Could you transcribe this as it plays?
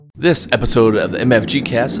This episode of the MFG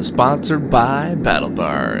Cast is sponsored by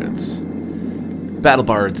BattleBards.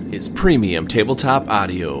 BattleBards is premium tabletop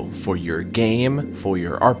audio for your game, for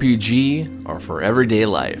your RPG, or for everyday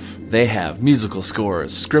life. They have musical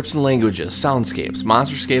scores, scripts and languages, soundscapes,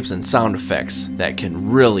 monsterscapes, and sound effects that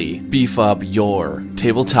can really beef up your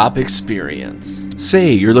tabletop experience.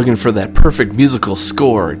 Say you're looking for that perfect musical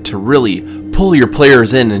score to really pull your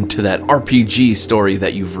players into that RPG story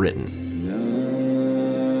that you've written.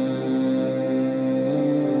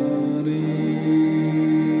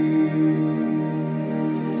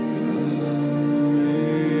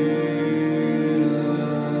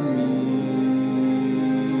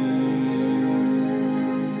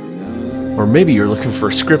 Or maybe you're looking for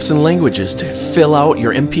scripts and languages to fill out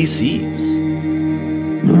your NPCs.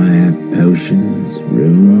 I have potions,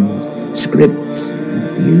 runes, scripts,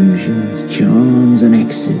 infusions, charms, and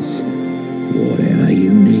X's. Whatever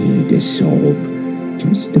you need to solve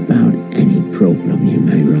just about any problem you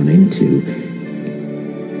may run into.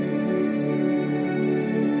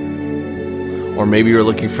 Or maybe you're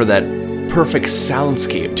looking for that perfect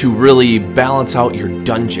soundscape to really balance out your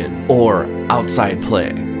dungeon or outside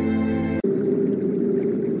play.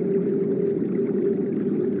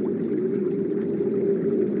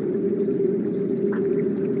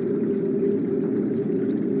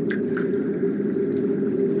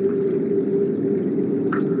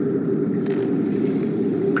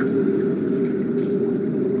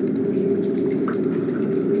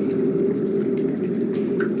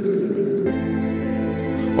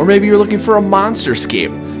 Or maybe you're looking for a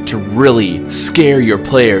monsterscape to really scare your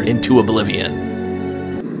players into oblivion.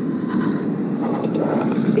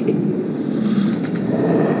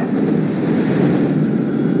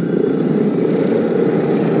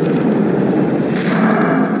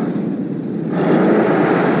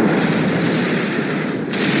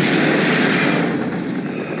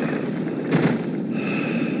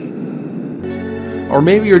 Or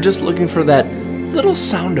maybe you're just looking for that little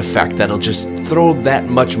sound effect that'll just throw that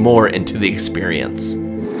much more into the experience.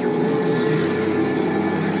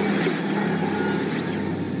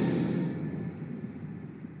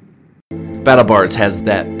 BattleBards has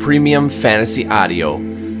that premium fantasy audio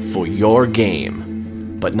for your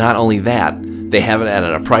game. But not only that, they have it at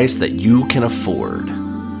a price that you can afford.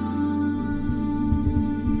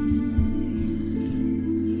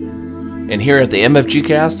 And here at the MFG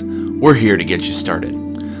Cast, we're here to get you started.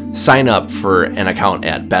 Sign up for an account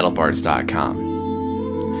at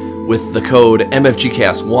battlebards.com with the code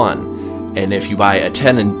MFGCast1, and if you buy a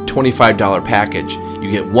 $10 and $25 package,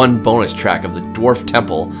 you get one bonus track of the Dwarf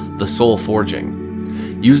Temple, The Soul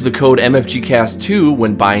Forging. Use the code MFGCast2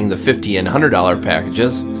 when buying the $50 and $100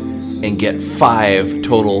 packages, and get 5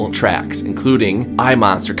 total tracks, including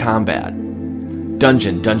iMonster Combat,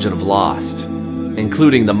 Dungeon of Lost,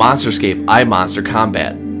 including the Monsterscape iMonster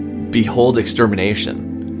Combat, Behold Extermination,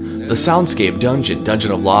 the soundscape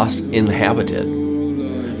Dungeon of Lost Inhabited,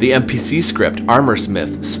 the NPC script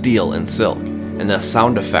Armorsmith Steel and Silk, and the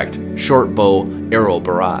sound effect Short Bow Arrow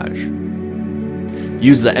Barrage.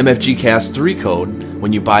 Use the MFG Cast 3 code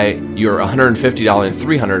when you buy your $150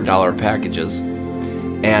 and $300 packages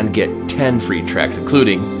and get 10 free tracks,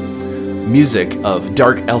 including music of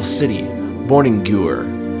Dark Elf City, Morning Gear,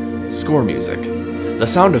 score music, the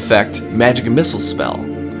sound effect Magic Missile Spell,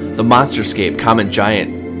 the Monsterscape Common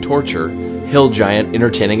Giant Torture, Hill Giant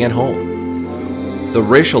Entertaining at Home, the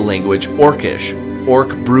racial language Orcish, Orc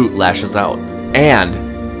Brute Lashes Out, and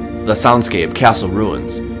the soundscape Castle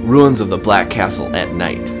Ruins, Ruins of the Black Castle at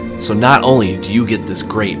Night. So not only do you get this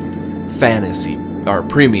great fantasy, or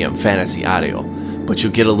premium fantasy audio, but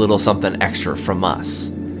you'll get a little something extra from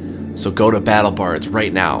us. So go to BattleBards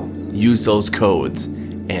right now, use those codes,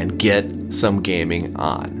 and get some gaming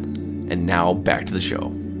on. And now back to the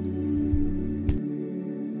show.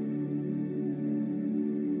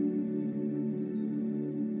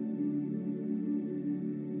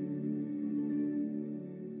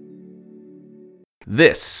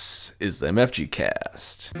 This is the MFG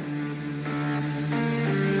Cast.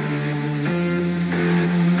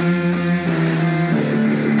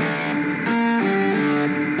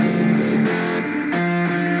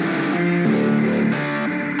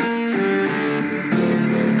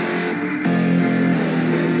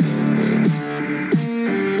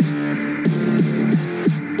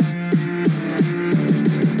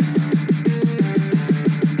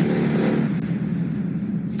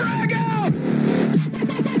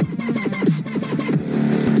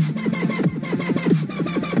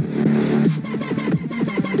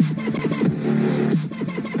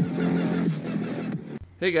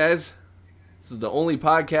 Hey guys, this This is the only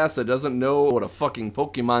podcast that doesn't know what a fucking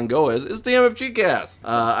Pokemon Go is. It's the MFG Cast.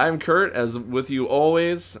 I'm Kurt, as with you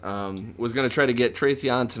always. Was going to try to get Tracy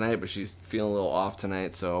on tonight, but she's feeling a little off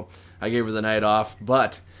tonight, so I gave her the night off.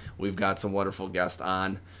 But we've got some wonderful guests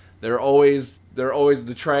on. They're always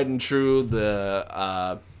the tried and true,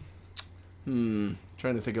 trying to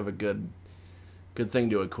think of a good thing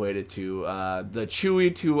to equate it to. The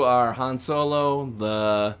Chewie to our Han Solo,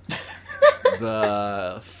 the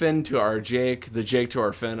Finn to our Jake, the Jake to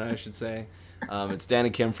our Finn, I should say. It's Dan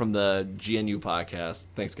and Kim from the GNU Podcast.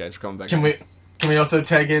 Thanks, guys, for coming back. Can we also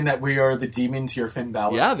tag in that we are the demon to your Finn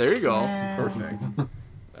Balor? Yeah, there you go. Yeah. Perfect.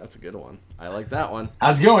 That's a good one. I like that one.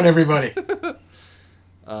 How's it going, everybody?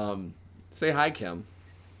 Say hi, Kim.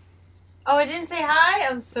 Oh, I didn't say hi?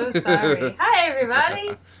 I'm so sorry. Hi,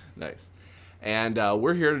 everybody. Nice. And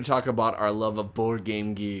we're here to talk about our love of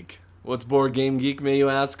BoardGameGeek. What's BoardGameGeek, may you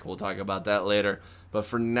ask? We'll talk about that later. But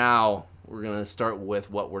for now, we're going to start with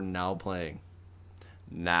what we're now playing.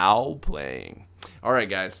 All right,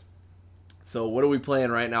 guys. So what are we playing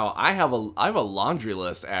right now? I have a laundry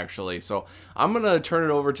list, actually. So I'm going to turn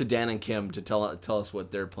it over to Dan and Kim to tell us what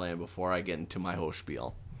they're playing before I get into my whole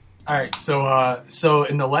spiel. All right, so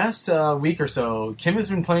in the last week or so, Kim has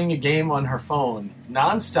been playing a game on her phone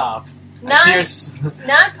nonstop. Not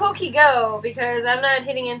PokeGo, because I'm not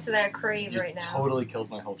hitting into that crave right now. You totally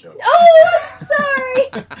killed my whole joke. Oh, I'm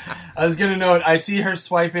sorry. I was going to note, I see her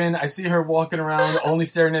swiping, I see her walking around, only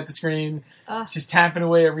staring at the screen. She's tapping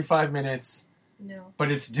away every 5 minutes. No.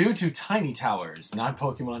 But it's due to Tiny Towers, not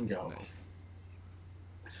Pokemon Go. Nice.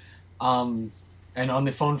 And on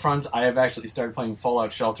the phone front, I have actually started playing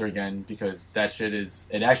Fallout Shelter again, because that shit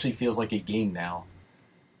it actually feels like a game now.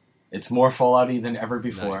 It's more Fallout-y than ever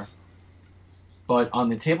before. Nice. But on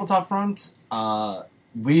the tabletop front,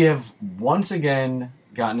 we have once again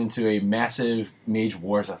gotten into a massive Mage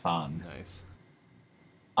Wars-a-thon. Nice.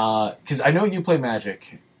 Because I know you play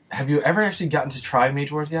Magic. Have you ever actually gotten to try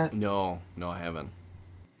Mage Wars yet? No, I haven't.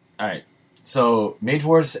 All right. So Mage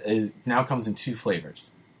Wars now comes in 2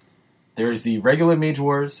 flavors. There's the regular Mage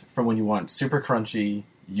Wars from when you want super crunchy,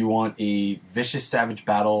 you want a vicious savage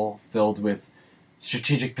battle filled with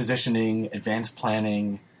strategic positioning, advanced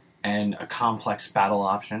planning, and a complex battle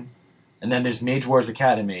option. And then there's Mage Wars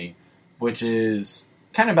Academy, which is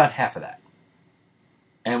kind of about half of that.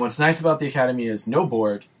 And what's nice about the Academy is no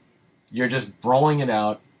board. You're just brawling it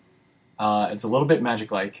out. It's a little bit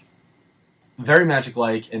Magic-like. Very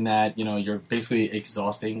Magic-like in that, you're basically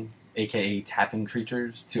exhausting, aka tapping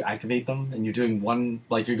creatures to activate them. And you're doing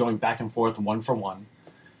you're going back and forth one for one.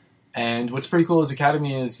 And what's pretty cool is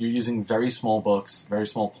Academy is you're using very small books, very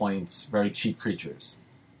small points, very cheap creatures.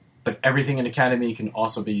 But everything in Academy can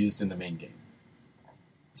also be used in the main game.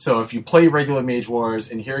 So if you play regular Mage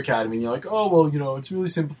Wars and hear Academy, and you're like, oh, well, it's really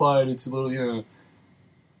simplified, it's a little,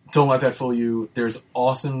 don't let that fool you. There's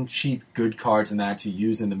awesome, cheap, good cards in that to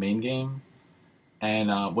use in the main game.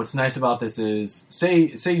 And what's nice about this is,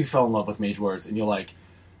 say you fell in love with Mage Wars, and you're like,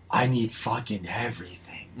 I need fucking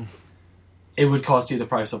everything. It would cost you the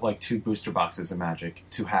price of 2 booster boxes of Magic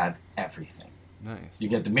to have everything. Nice. You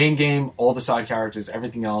get the main game, all the side characters,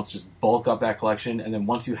 everything else, just bulk up that collection, and then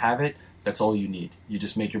once you have it, that's all you need. You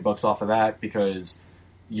just make your bucks off of that, because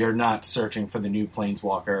you're not searching for the new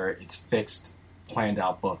Planeswalker. It's fixed, planned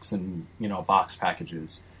out books and, box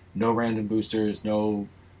packages. No random boosters, no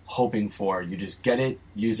hoping for. You just get it,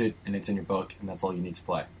 use it, and it's in your book, and that's all you need to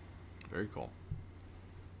play. Very cool.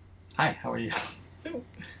 Hi, how are you?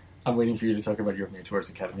 I'm waiting for you to talk about your Mage Wars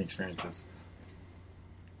Academy experiences.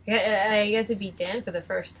 I got to beat Dan for the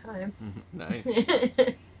first time. Nice.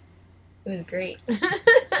 It was great.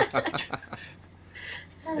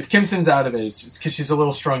 If Kim sends out of it, it's because she's a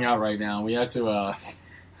little strung out right now. We had to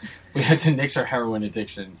nix her heroin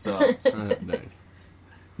addiction. So nice.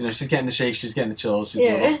 She's getting the shakes, she's getting the chills.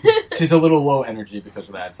 She's a little low energy because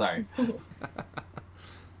of that. Sorry. All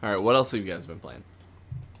right, what else have you guys been playing?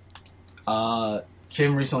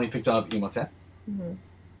 Kim recently picked up Emotep. Mm-hmm.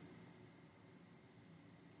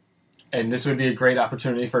 And this would be a great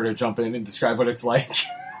opportunity for her to jump in and describe what it's like.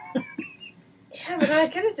 Yeah, but I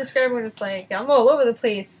couldn't describe what it's like. I'm all over the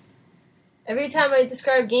place. Every time I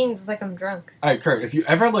describe games, it's like I'm drunk. All right, Kurt, if you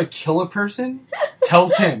ever, kill a person, tell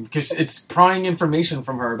Kim, because it's prying information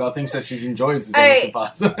from her about things that she enjoys as almost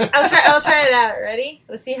impossible. I'll try it out. Ready?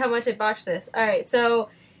 Let's see how much I botched this. All right, so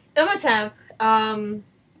Imhotep,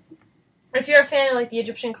 if you're a fan of, the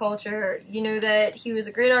Egyptian culture, you know that he was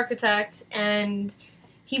a great architect, and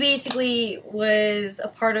he basically was a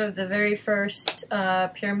part of the very first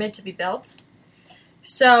pyramid to be built.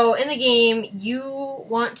 So in the game, you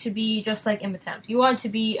want to be just like Imhotep. You want to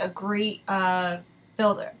be a great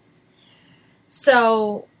builder.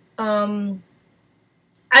 So, I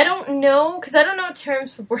don't know, because I don't know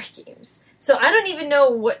terms for board games. So I don't even know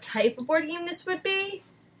what type of board game this would be.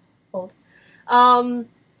 Hold. So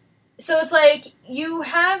it's like, you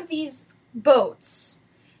have these boats,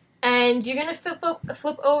 and you're going to flip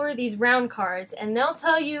over these round cards, and they'll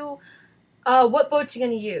tell you what boats you're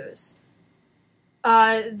going to use.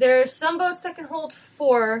 There's some boats that can hold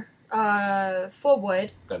 4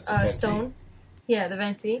 wood. That's the venti. Stone. Yeah, the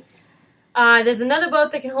venti. There's another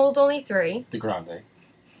boat that can hold only 3. The grande.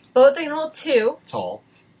 Boat that can hold 2. Tall.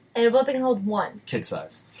 And a boat that can hold 1. Kid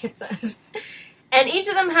size. Kid size. And each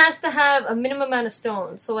of them has to have a minimum amount of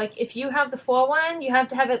stones. So, like, if you have the 4 one, you have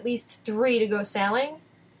to have at least 3 to go sailing.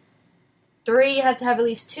 3, you have to have at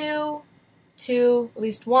least 2. 2, at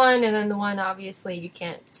least 1. And then the 1, obviously, you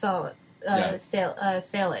can't sail it. You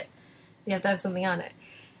have to have something on it.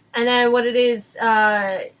 And then what it is,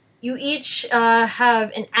 you each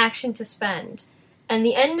have an action to spend. And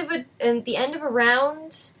the end of a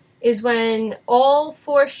round is when all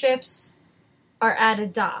 4 ships are at a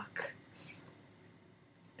dock.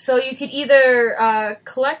 So you could either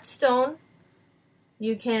collect stone,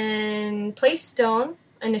 you can place stone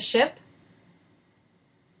in a ship,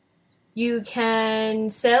 you can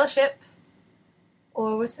sail a ship,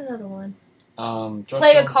 or what's another one?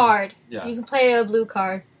 Play a card. Yeah. You can play a blue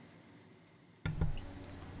card.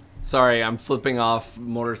 Sorry, I'm flipping off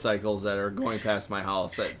motorcycles that are going past my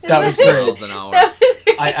house at That was 50 great. miles an hour. That was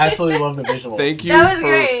great. I absolutely love the visual. Thank you That was for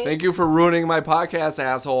great. thank you for ruining my podcast,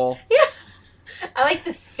 asshole. I like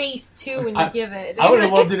the face, too, when you give it. I would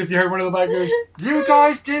have loved it if you heard one of the bikers, "You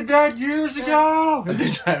guys did that years ago!" As they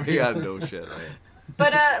drive You you. gotta know shit, right?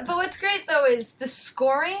 But what's great, though, is the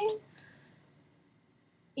scoring.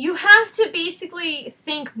 You have to basically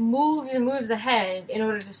think moves and moves ahead in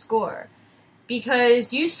order to score.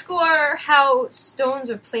 Because you score how stones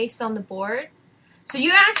are placed on the board. So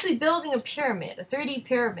you're actually building a pyramid, a 3D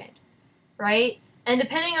pyramid, right? And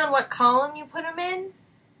depending on what column you put them in,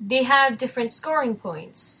 they have different scoring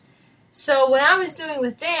points. So what I was doing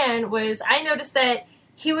with Dan was I noticed that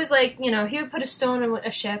he was like, he would put a stone in a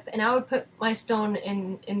ship, and I would put my stone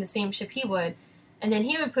in the same ship he would, and then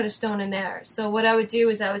he would put a stone in there. So what I would do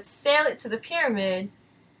is I would sail it to the pyramid,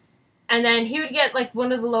 and then he would get like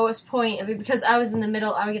one of the lowest point. I mean, because I was in the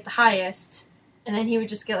middle, I would get the highest, and then he would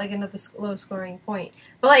just get like another low scoring point.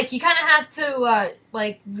 But like you kind of have to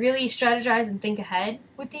like really strategize and think ahead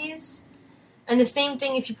with these. And the same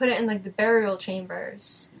thing if you put it in like the burial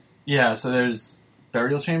chambers. Yeah, so there's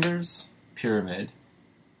burial chambers, pyramid,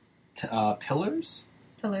 pillars,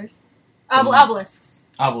 Obelisks.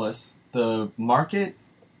 obelisks, the market,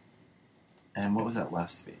 and what was that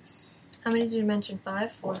last space? How many did you mention?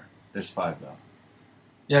 5? 4? There's 5 though.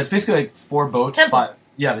 Yeah, it's basically like 4 boats. Temple. 5,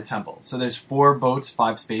 yeah, the temple. So there's 4 boats,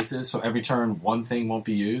 5 spaces. So every turn, one thing won't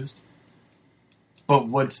be used. But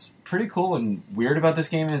what's pretty cool and weird about this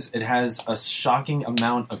game is it has a shocking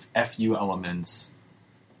amount of FU elements.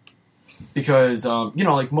 Because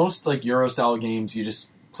like most like Euro style games, you just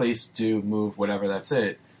place, do, move, whatever. That's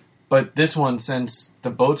it. But this one, since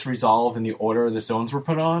the boats resolve in the order the stones were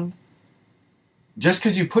put on, just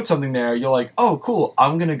because you put something there, you're like, oh, cool,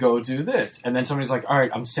 I'm going to go do this. And then somebody's like, all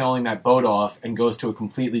right, I'm sailing that boat off, and goes to a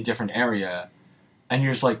completely different area. And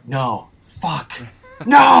you're just like, no, fuck,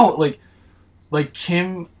 no! Like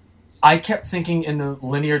Kim, I kept thinking in the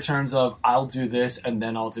linear terms of, I'll do this, and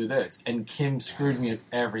then I'll do this. And Kim screwed me at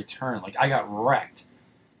every turn. Like, I got wrecked.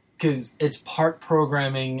 Because it's part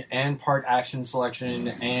programming, and part action selection,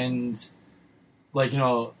 and, like,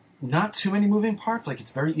 not too many moving parts. Like,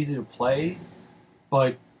 it's very easy to play.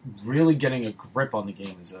 But really getting a grip on the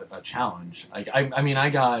game is a challenge. Like,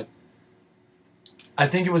 I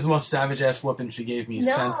think it was the most savage-ass whooping she gave me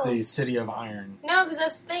since the City of Iron. No, because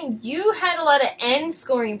that's the thing. You had a lot of end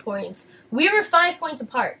scoring points. We were 5 points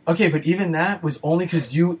apart. Okay, but even that was only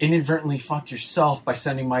because you inadvertently fucked yourself by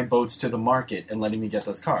sending my boats to the market and letting me get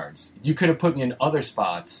those cards. You could have put me in other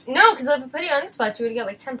spots. No, because if I put you on the spot, you would have got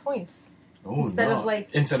like 10 points. Oh, Instead no. of like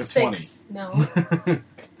Instead of 6. 20. No.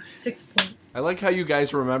 6 points. I like how you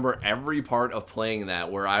guys remember every part of playing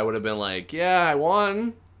that, where I would have been like, yeah, I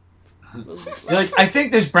won. You're like, I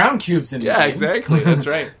think there's brown cubes in the Yeah, game. exactly. That's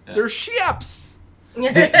right. Yeah. They're ships.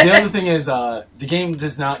 The other thing is, the game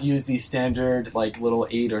does not use these standard, like, little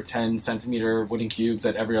 8 or 10 centimeter wooden cubes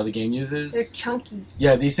that every other game uses. They're chunky.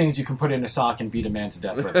 Yeah, these things you can put in a sock and beat a man to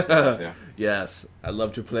death with. if you want to. Yes, I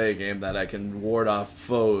love to play a game that I can ward off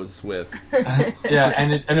foes with. Yeah,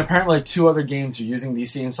 and apparently like 2 other games are using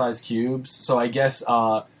these same size cubes. So I guess,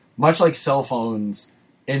 much like cell phones,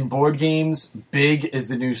 in board games, big is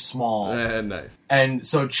the new small. Nice. And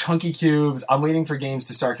so chunky cubes, I'm waiting for games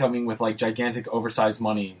to start coming with like gigantic oversized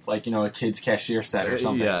money, like, a kid's cashier set or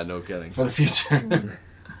something. Yeah, no kidding. For the future.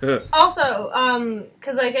 Also,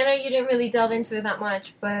 because like I know you didn't really delve into it that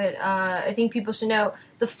much, but I think people should know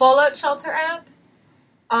the Fallout Shelter app.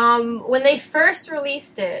 When they first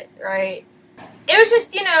released it, right, it was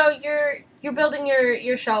just you're building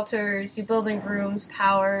your shelters, you're building rooms,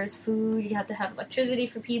 powers, food. You have to have electricity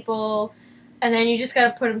for people, and then you just got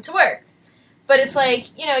to put them to work. But it's like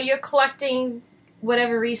you're collecting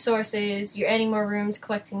whatever resources, you're adding more rooms,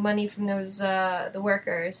 collecting money from those the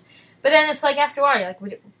workers. But then it's like after a while, you're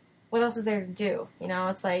like, what else is there to do?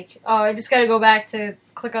 It's like, oh, I just got to go back to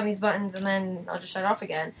click on these buttons and then I'll just shut off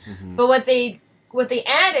again. Mm-hmm. But what they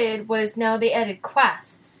added was now they added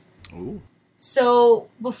quests. Ooh. So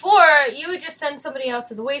before, you would just send somebody out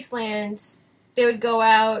to the wasteland, they would go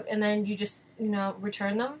out and then you just,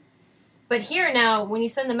 return them. But here now, when you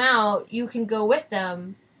send them out, you can go with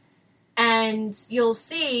them. And you'll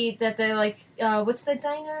see that they're like, what's the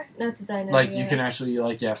diner? Not the diner. Like, you can actually,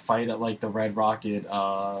 fight at, the Red Rocket,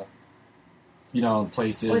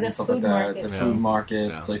 places and stuff like that. Markets. The food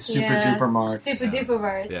markets, super duper marts. Super duper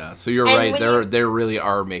marts. Yeah, so you're right. They really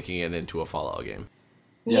are making it into a Fallout game.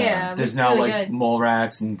 Yeah, there's now, really good. mole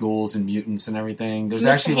rats and ghouls and mutants and everything. There's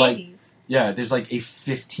Mr. actually, Hades. there's, a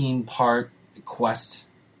 15-part quest.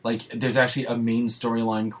 There's actually a main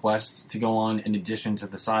storyline quest to go on in addition to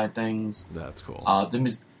the side things. That's cool. I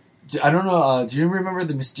don't know. Do you remember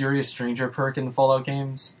the Mysterious Stranger perk in the Fallout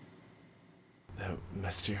games?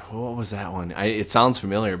 What was that one? It sounds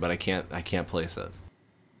familiar, but I can't place it.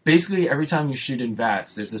 Basically, every time you shoot in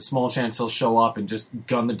vats, there's a small chance he'll show up and just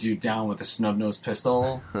gun the dude down with a snub-nosed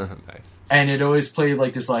pistol. Nice. And it always played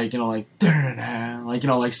this, sound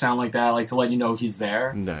like that, to let you know he's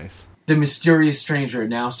there. Nice. The Mysterious Stranger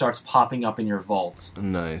now starts popping up in your vault.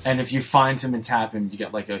 Nice. And if you find him and tap him, you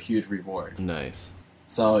get a huge reward. Nice.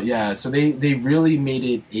 So they really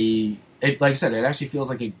made it like I said, it actually feels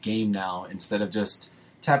like a game now instead of just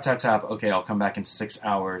tap, tap, tap, okay, I'll come back in 6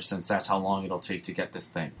 hours since that's how long it'll take to get this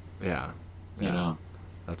thing. Yeah.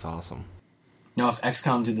 That's awesome. If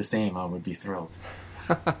XCOM did the same, I would be thrilled.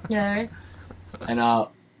 Yeah, right? And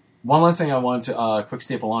one last thing I wanted to quick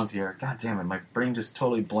staple onto here. God damn it, my brain just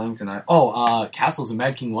totally blanked. And Castles of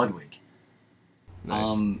Mad King Ludwig.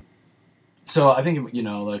 Nice. So I think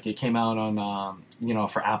it came out on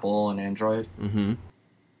for Apple and Android. Mm-hmm.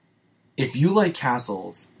 If you like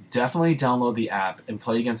Castles, definitely download the app and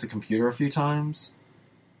play against the computer a few times,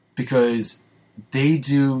 because they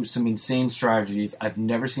do some insane strategies I've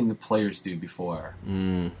never seen the players do before.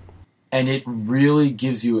 Mm. And it really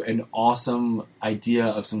gives you an awesome idea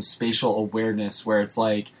of some spatial awareness where it's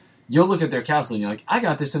like, you'll look at their castle and you're like, I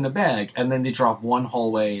got this in the bag. And then they drop one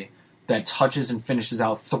hallway that touches and finishes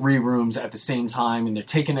out 3 rooms at the same time, and they're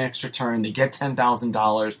taking an extra turn, they get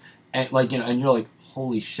 $10,000, and and you're like,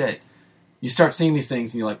 holy shit. You start seeing these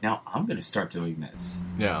things and you're like, now I'm going to start doing this.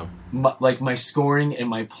 Yeah. My scoring and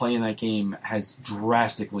my play in that game has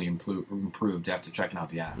drastically improved after checking out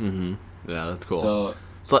the app. Mm-hmm. Yeah, that's cool. So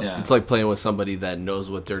it's like playing with somebody that knows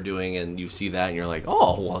what they're doing, and you see that and you're like,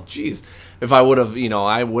 oh, well, geez. If I would have,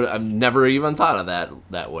 I've never even thought of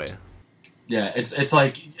that way. Yeah, it's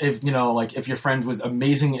like if if your friend was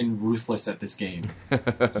amazing and ruthless at this game,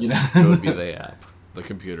 It would be the app, the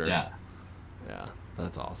computer. Yeah,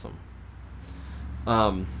 that's awesome.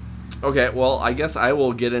 Okay, well, I guess I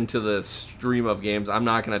will get into the stream of games. I'm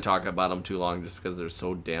not going to talk about them too long, just because there's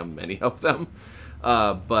so damn many of them.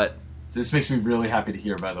 But this makes me really happy to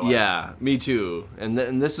hear, by the way. Yeah, me too. And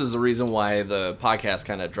this is the reason why the podcast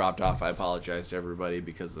kind of dropped off. I apologize to everybody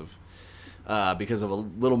because of a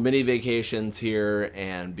little mini vacations here,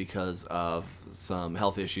 and because of some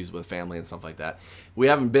health issues with family and stuff like that. We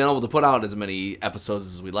haven't been able to put out as many episodes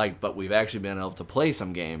as we liked, but we've actually been able to play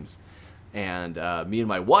some games. And me and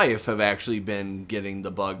my wife have actually been getting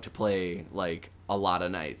the bug to play a lot of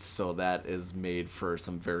nights, so that is made for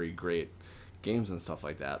some very great games and stuff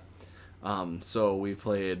like that. So we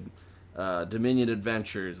played Dominion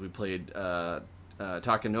Adventures, we played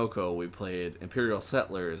Takenoko, we played Imperial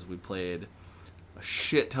Settlers, we played a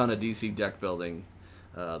shit ton of DC deck building,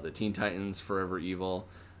 the Teen Titans Forever Evil,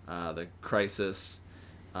 the Crisis.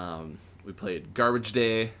 We played Garbage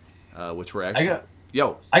Day, which we're actually...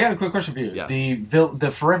 I got a quick question for you. Yes.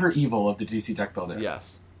 The Forever Evil of the DC deck builder.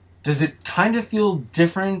 Yes. Does it kind of feel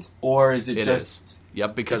different, or is it just... Is.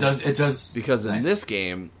 Yep, because it does. Because in this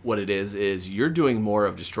game, what it is you're doing more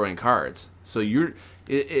of destroying cards. So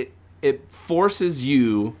it forces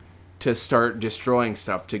you to start destroying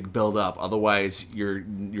stuff to build up. Otherwise, you're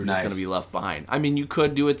just going to be left behind. I mean, you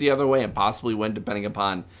could do it the other way and possibly win depending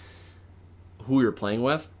upon who you're playing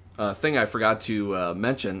with. Thing I forgot to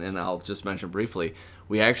mention, and I'll just mention briefly,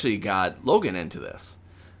 we actually got Logan into this.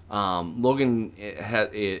 Logan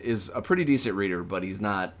is a pretty decent reader, but he's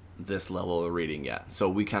not this level of reading yet. So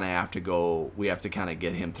we kind of have to kind of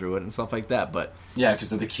get him through it and stuff like that. But yeah,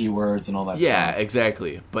 because of the keywords and all that stuff. Yeah,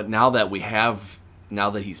 exactly. But now that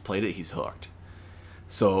he's played it, he's hooked.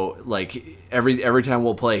 So like every time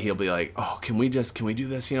we'll play, he'll be like, "Oh, can we do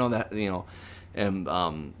this?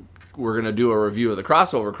 And we're gonna do a review of the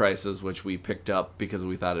Crossover Crisis, which we picked up because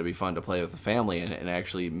we thought it'd be fun to play with the family, and it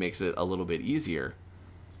actually makes it a little bit easier.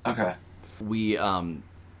 Okay.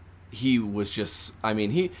 He was just, I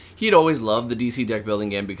mean, he'd always loved the DC deck building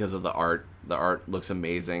game because of the art. The art looks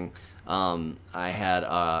amazing. I had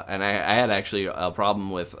actually a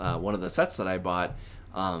problem with one of the sets that I bought.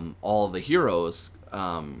 All the heroes,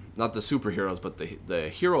 not the superheroes, but the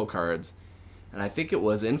hero cards. And I think it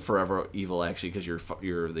was in Forever Evil, actually, because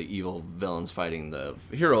you're the evil villains fighting the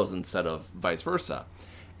heroes instead of vice versa.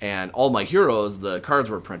 And all my heroes, the cards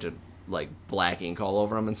were printed like black ink all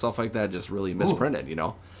over them and stuff like that, just really misprinted,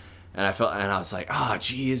 And I was like,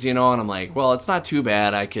 geez, and I'm like, well, it's not too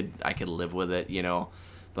bad. I could live with it,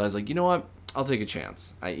 But I was like, you know what? I'll take a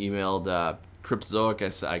chance. I emailed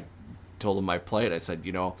Cryptozioc. I told him my plight. I said,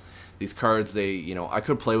 these cards, they, I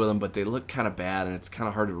could play with them, but they look kind of bad, and it's kind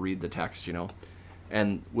of hard to read the text,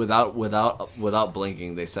 And without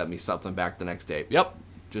blinking, they sent me something back the next day. Yep,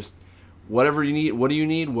 just whatever you need. What do you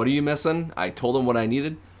need? What are you missing? I told them what I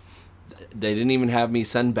needed. They didn't even have me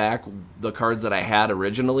send back the cards that I had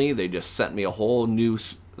originally. They just sent me a whole new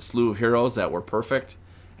slew of heroes that were perfect.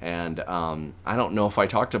 And I don't know if I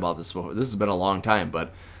talked about this before. This has been a long time,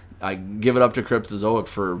 but I give it up to Cryptozioc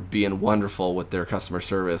for being wonderful with their customer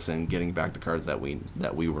service and getting back the cards that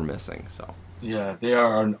we were missing. So yeah, they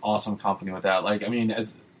are an awesome company with that. Like, I mean,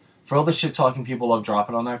 as for all the shit talking people love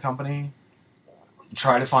dropping on that company,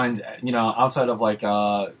 try to find outside of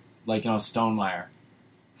Stonemeyer,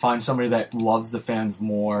 find somebody that loves the fans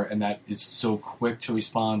more and that is so quick to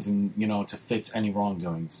respond and to fix any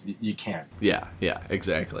wrongdoings. You can't. Yeah,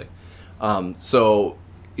 exactly. So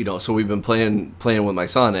we've been playing with my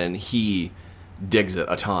son, and he digs it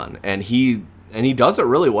a ton, and he does it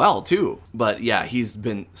really well too. But yeah, he's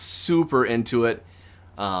been super into it.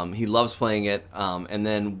 He loves playing it. And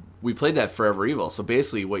then we played that Forever Evil. So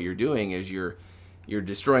basically, what you're doing is you're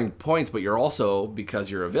destroying points, but you're also, because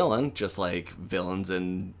you're a villain, just like villains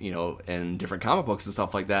in different comic books and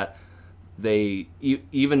stuff like that. They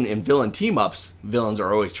even in villain team ups, villains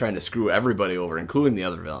are always trying to screw everybody over, including the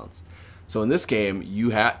other villains. So in this game,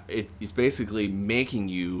 it's basically making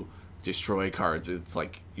you destroy cards. It's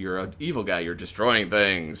like you're an evil guy, you're destroying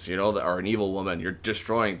things, or an evil woman, you're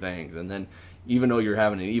destroying things. And then even though you're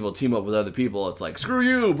having an evil team up with other people, it's like, screw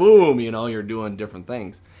you, boom, you're doing different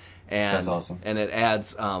things. And, that's awesome. And it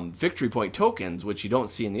adds victory point tokens, which you don't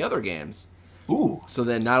see in the other games. Ooh. So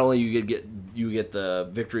then not only you get the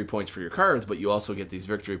victory points for your cards, but you also get these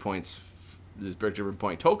victory point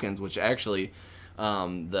tokens, which actually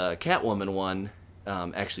the Catwoman one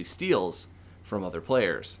actually steals from other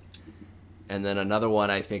players. And then another one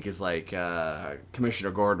I think is like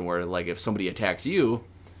Commissioner Gordon, where like if somebody attacks you,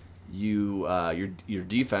 your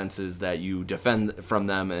defense is that you defend from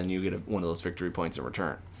them and you get one of those victory points in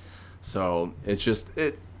return. So it's just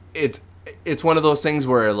it's one of those things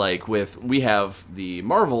where like we have the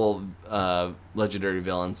Marvel legendary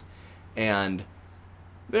villains, and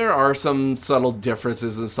there are some subtle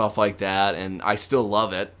differences and stuff like that, and I still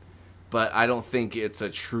love it, but I don't think it's a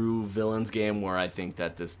true villains game where I think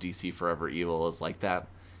that this DC Forever Evil is like that,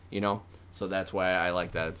 So that's why I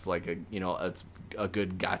like that. It's like it's a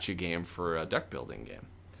good gotcha game for a deck building game.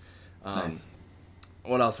 Nice.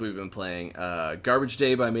 What else we've been playing? Garbage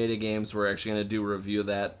Day by Mayday Games. We're actually going to do a review of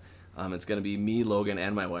that. It's going to be me, Logan,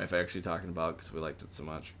 and my wife actually talking about it because we liked it so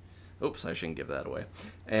much. Oops, I shouldn't give that away.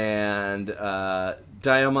 And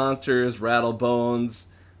Dia Monsters, Rattle Bones,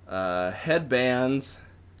 Headbands.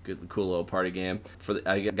 Good, cool little party game.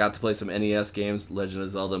 I got to play some NES games, Legend of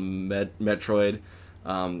Zelda, Metroid.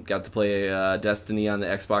 Got to play Destiny on the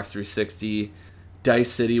Xbox 360. Dice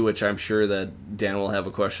City, which I'm sure that Dan will have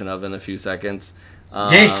a question of in a few seconds.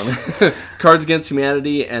 Yes. Cards Against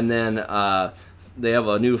Humanity, and then they have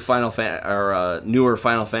a new newer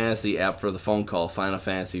Final Fantasy app for the phone called Final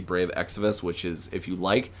Fantasy Brave Exvius, which is, if you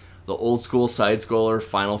like the old school side-scroller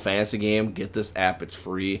Final Fantasy game, get this app. It's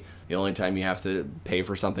free. The only time you have to pay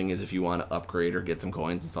for something is if you want to upgrade or get some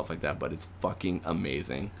coins and stuff like that, but it's fucking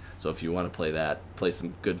amazing. So if you want to play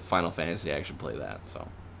some good Final Fantasy action, play that. So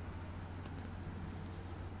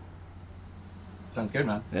Sounds good,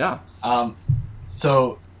 man. Yeah.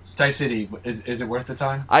 So, Dice City, is it worth the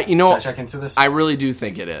time? Should I check into this? I really do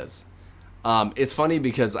think it is. It's funny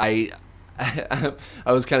because I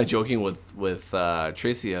was kind of joking with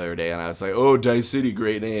Tracy the other day, and I was like, "Oh, Dice City,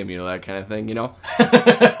 great name," that kind of thing,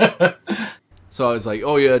 So I was like,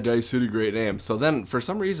 "Oh yeah, Dice City, great name." So then, for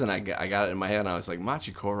some reason, I got it in my head, and I was like,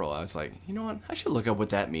 Machikoro. I was like, you know what? I should look up what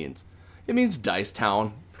that means. It means Dice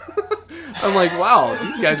Town. I'm like, wow,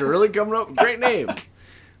 these guys are really coming up with great names.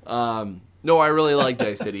 No, I really like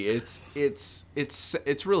Dice City.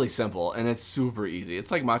 It's really simple and it's super easy. It's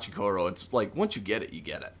like Machikoro. It's like once you get it, you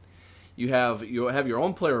get it. You have your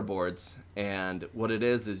own player boards, and what it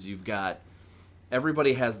is you've got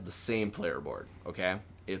everybody has the same player board. Okay,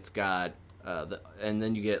 it's got and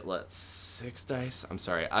then you get 6 dice. I'm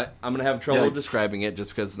sorry, I'm gonna have trouble describing it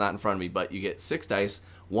just because it's not in front of me. But you get 6 dice,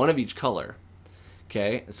 one of each color.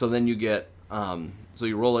 Okay, so then you get so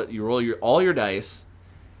you roll all your dice.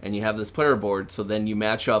 And you have this player board, so then you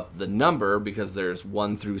match up the number because there's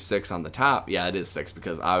 1 through 6 on the top. Yeah, it is 6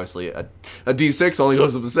 because obviously a D6 only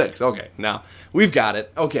goes up to 6. Okay, now we've got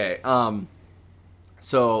it. Okay,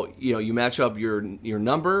 so you match up your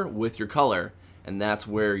number with your color, and that's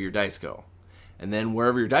where your dice go. And then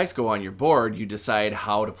wherever your dice go on your board, you decide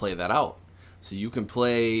how to play that out. So you can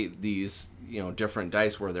play these different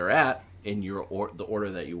dice where they're at in the order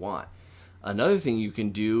that you want. Another thing you can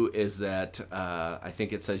do is that I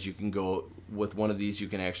think it says you can go with one of these. You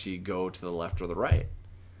can actually go to the left or the right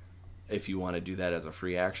if you want to do that as a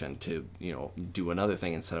free action to do another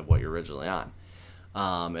thing instead of what you're originally on.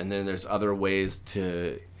 And then there's other ways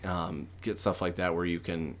to get stuff like that where you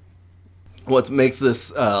can. What makes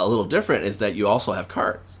this a little different is that you also have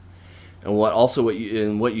cards, and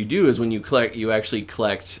what you do is when you collect, you actually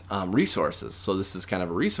collect resources. So this is kind of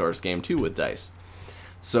a resource game too with dice.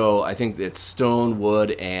 So I think it's stone,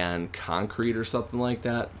 wood, and concrete or something like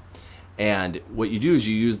that. And what you do is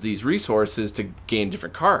you use these resources to gain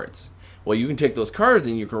different cards. Well, you can take those cards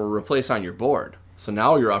and you can replace on your board. So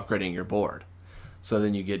now you're upgrading your board. So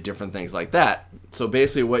then you get different things like that. So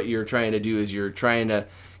basically what you're trying to do is you're trying to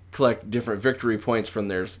collect different victory points from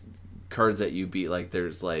there's cards that you beat. Like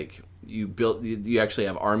there's you actually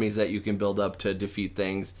have armies that you can build up to defeat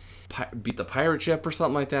things. Beat the pirate ship or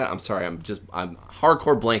something like that. I'm sorry, I'm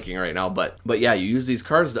hardcore blanking right now, but yeah, you use these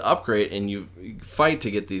cards to upgrade and you fight to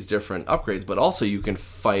get these different upgrades, but also you can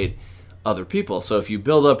fight other people. So if you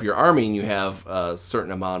build up your army and you have a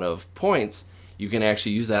certain amount of points, you can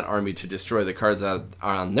actually use that army to destroy the cards that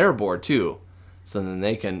are on their board too. So then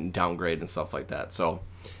they can downgrade and stuff like that. So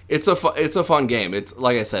it's a fun game. It's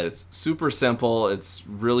like I said, it's super simple. It's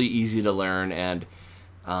really easy to learn, and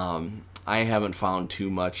I haven't found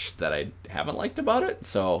too much that I haven't liked about it.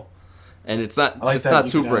 So, and it's not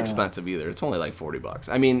super expensive either. It's only like $40.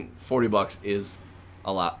 I mean, $40 is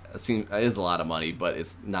a lot. It is a lot of money, but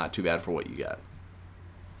it's not too bad for what you get.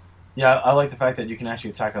 Yeah, I like the fact that you can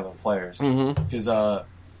actually attack other players because a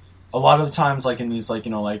lot of the times, like in these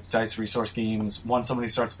like dice resource games, once somebody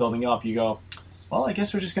starts building up, you go, well, I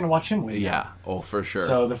guess we're just going to watch him win. Yeah, oh, for sure.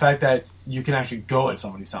 So the fact that you can actually go at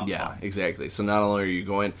somebody sounds fun. Exactly. So not only are you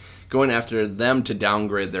going after them to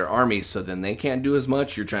downgrade their army so then they can't do as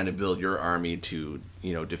much, you're trying to build your army to,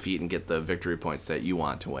 defeat and get the victory points that you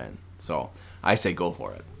want to win. So I say go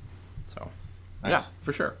for it. So, nice. Yeah,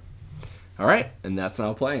 for sure. All right, and that's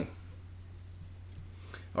now playing.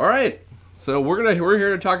 All right, so we're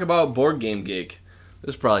here to talk about BoardGameGeek.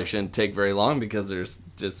 This probably shouldn't take very long because there's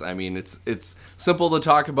just, it's simple to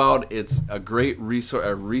talk about. It's a great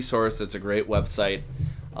resource. It's a great website.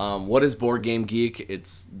 What is BoardGameGeek?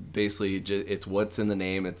 It's basically it's what's in the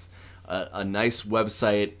name. It's a nice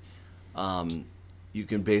website. You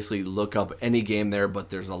can basically look up any game there, but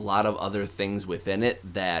there's a lot of other things within it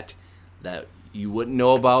that you wouldn't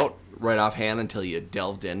know about right offhand until you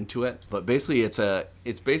delved into it. But basically,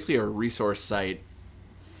 it's basically a resource site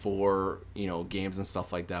for games and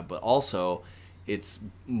stuff like that, but also it's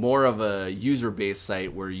more of a user-based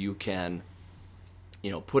site where you can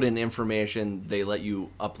put in information. They let you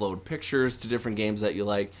upload pictures to different games that you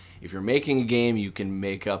like. If you're making a game, you can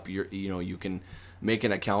make up you can make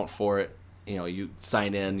an account for it. You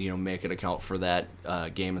sign in, make an account for that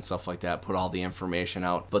game and stuff like that, put all the information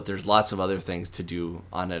out. But there's lots of other things to do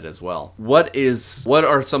on it as well. What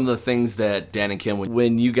are some of the things that Dan and Kim,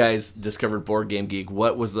 when you guys discovered BoardGameGeek,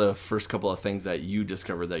 what was the first couple of things that you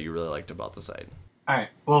discovered that you really liked about the site? All right.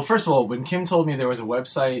 Well, first of all, when Kim told me there was a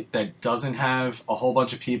website that doesn't have a whole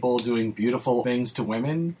bunch of people doing beautiful things to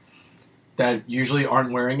women that usually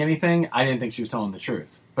aren't wearing anything, I didn't think she was telling the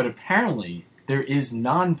truth. But apparently there is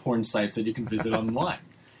non-porn sites that you can visit online,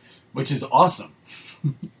 which is awesome.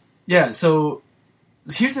 Yeah, so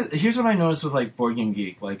Here's what I noticed with like Board Game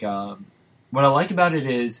Geek. Like, what I like about it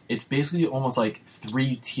is it's basically almost like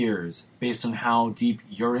 3 tiers based on how deep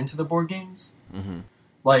you're into the board games. Mm-hmm.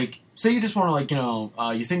 Like, say you just want to, like,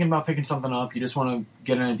 you're thinking about picking something up, you just want to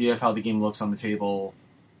get an idea of how the game looks on the table.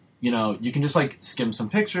 You can just, like, skim some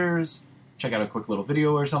pictures, check out a quick little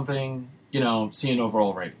video or something, see an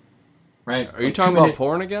overall rating. Right? Are you talking about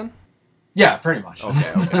porn again? Yeah, pretty much.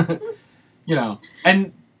 Okay.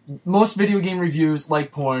 And most video game reviews,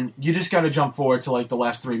 like porn, you just got to jump forward to like the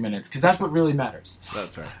last 3 minutes because that's what really matters.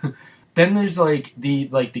 That's right. Then there's like the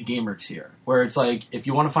gamer tier where it's like if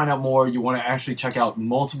you want to find out more, you want to actually check out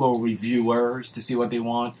multiple reviewers to see what they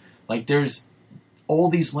want. Like there's all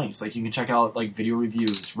these links. Like you can check out like video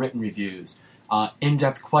reviews, written reviews,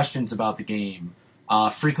 in-depth questions about the game,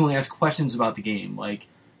 frequently asked questions about the game. Like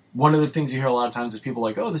one of the things you hear a lot of times is people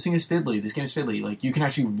like, oh, this thing is fiddly, this game is fiddly. Like, you can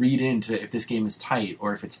actually read into if this game is tight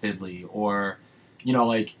or if it's fiddly. Or,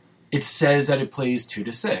 like, it says that it plays 2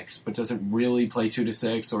 to 6, but does it really play 2 to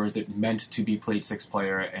 6, or is it meant to be played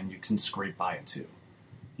 6-player and you can scrape by it too?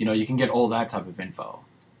 You can get all that type of info.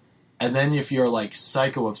 And then if you're, like,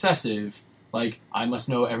 psycho-obsessive, like, I must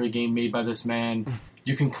know every game made by this man.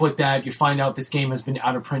 You can click that, you find out this game has been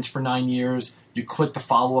out of print for 9 years, you click the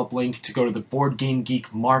follow-up link to go to the Board Game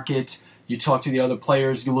Geek market, you talk to the other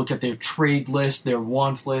players, you look at their trade list, their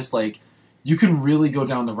wants list, like, you can really go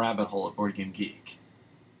down the rabbit hole at Board Game Geek.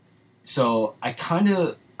 So, I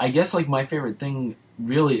guess, like, my favorite thing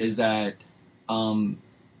really is that, when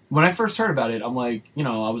I first heard about it, I'm like,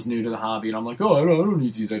 I was new to the hobby, and I'm like, oh, I don't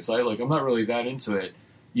need to use that site, like, I'm not really that into it.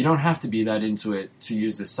 You don't have to be that into it to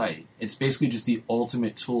use this site. It's basically just the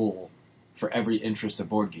ultimate tool for every interested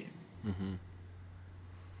board game. Mm-hmm.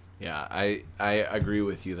 Yeah, I agree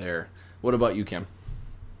with you there. What about you, Kim?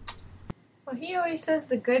 Well, he always says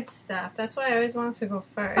the good stuff. That's why I always want to go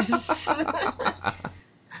first.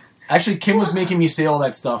 Actually, Kim was making me say all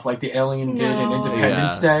that stuff like the Alien did in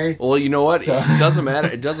Independence Day. Well, you know what? So. It doesn't matter.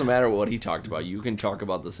 It doesn't matter what he talked about. You can talk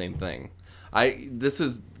about the same thing.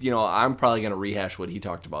 I'm probably going to rehash what he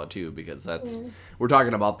talked about too because we're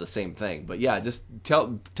talking about the same thing. But yeah, just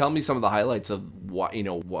tell me some of the highlights of why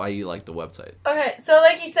you like the website. Okay, so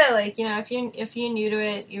like you said, like if you're new to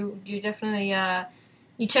it, you definitely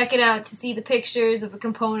you check it out to see the pictures of the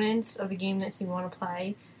components of the game that you want to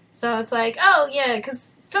play. So it's like, oh yeah,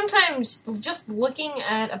 because sometimes just looking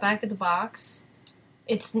at a back of the box,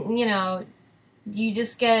 it's you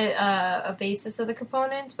just get a basis of the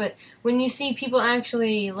components, but when you see people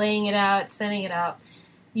actually laying it out, setting it up,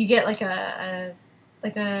 you get like a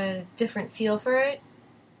different feel for it,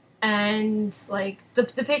 and like the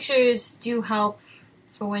pictures do help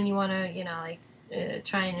for when you want to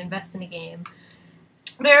try and invest in a game.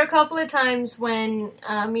 There are a couple of times when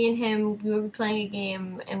me and him we would be playing a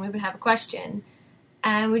game and we would have a question.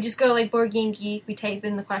 And we just go like Board Game Geek, we type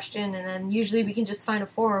in the question, and then usually we can just find a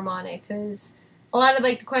forum on it because a lot of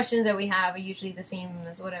like the questions that we have are usually the same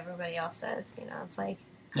as what everybody else says. It's like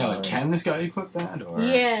can this guy equip that? Or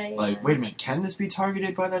yeah. Like, wait a minute, can this be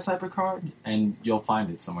targeted by that type of card? And you'll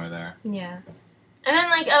find it somewhere there. Yeah, and then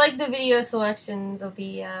like I like the video selections of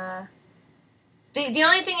the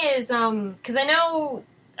only thing is because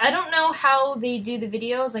I don't know how they do the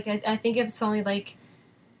videos. Like I think if it's only like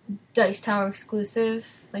Dice Tower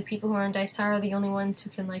exclusive, like people who are on Dice Tower are the only ones who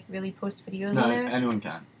can like really post videos on there. No, anyone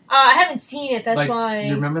can. I haven't seen it, that's why.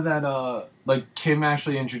 You remember that, Kim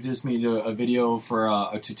actually introduced me to a video for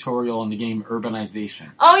a tutorial on the game Urbanization.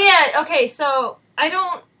 Oh, yeah, okay, so, I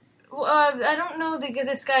don't know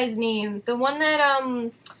this guy's name. The one that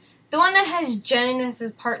has Jen as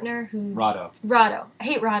his partner, who... Rado. I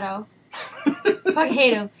hate Rado. Fucking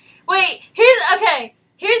hate him. Wait,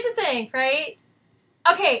 here's the thing, right?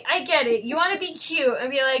 Okay, I get it. You want to be cute and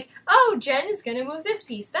be like, oh, Jen is going to move this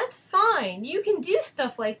piece. That's fine. You can do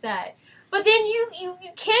stuff like that. But then you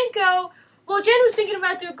can't go, well, Jen was thinking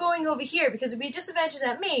about going over here because it would be disadvantages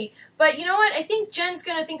at me. But you know what? I think Jen's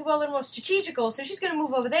going to think about a little more strategical, so she's going to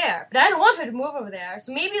move over there. But I don't want her to move over there.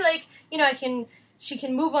 So maybe, she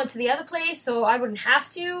can move on to the other place so I wouldn't have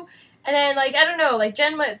to. And then, I don't know,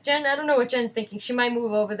 Jen, I don't know what Jen's thinking. She might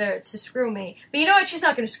move over there to screw me. But you know what? She's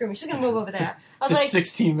not going to screw me. She's going to move over there. I was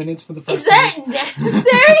 16 minutes for the first is that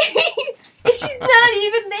necessary? If she's not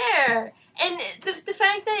even there. And the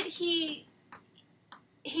fact that he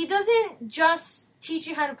doesn't just teach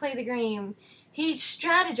you how to play the game. He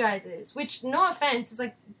strategizes, which, no offense, is,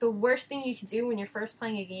 the worst thing you can do when you're first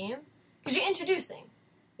playing a game. Because you're introducing.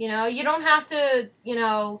 You don't have to,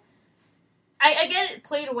 I get it,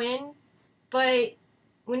 play to win, but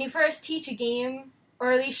when you first teach a game,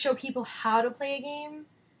 or at least show people how to play a game,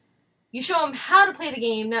 you show them how to play the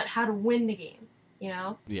game, not how to win the game. you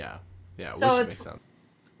know? Yeah, So which makes sense.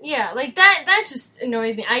 Yeah, like that just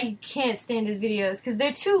annoys me. I can't stand his videos because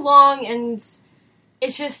they're too long and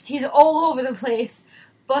it's just, he's all over the place.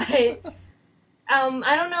 But,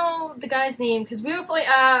 I don't know the guy's name because we were playing,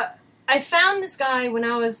 I found this guy when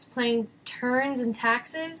I was playing Turns and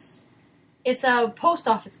Taxes. It's a post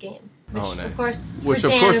office game. Which, nice. Of course, which,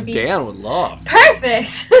 Dan would love.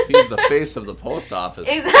 Perfect! He's the face of the post office.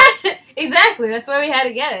 Exactly. That's why we had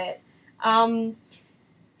to get it.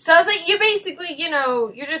 So I was like, you basically,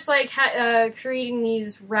 you're just like creating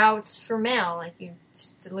these routes for mail. Like you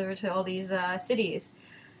just deliver to all these cities.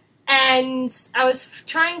 And I was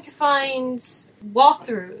trying to find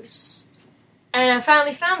walkthroughs. And I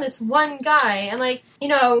finally found this one guy. And like,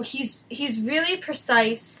 he's really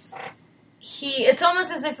precise. It's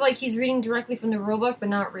almost as if like he's reading directly from the rulebook, but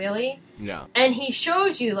not really. Yeah. And he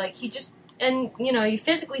shows you like you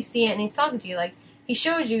physically see it, and he's talking to you like he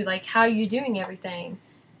shows you like how you're doing everything.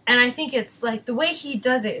 And I think it's like the way he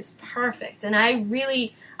does it is perfect. And I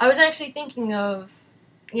was actually thinking of,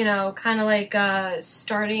 kind of like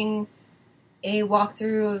starting a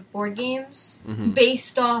walkthrough of board games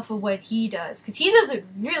based off of what he does, because he does it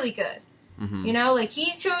really good. Like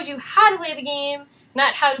he shows you how to play the game.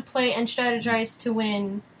 Not how to play and strategize to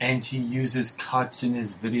win. And he uses cuts in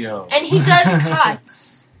his video. And he does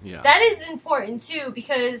cuts. Yeah. That is important, too,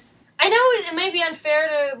 because I know it may be unfair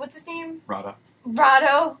to... What's his name?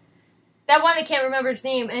 Rado. That one, I can't remember his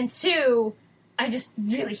name. And two, I just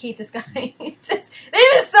really hate this guy. There's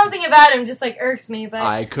just something about him just, like, irks me. But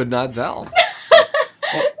I could not tell.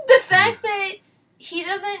 The fact that he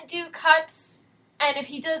doesn't do cuts, and if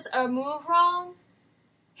he does a move wrong,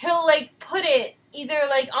 he'll, like, put it either,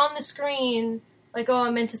 like, on the screen, like, oh,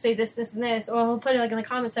 I meant to say this, this, and this, or he'll put it, like, in the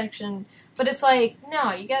comment section. But it's like,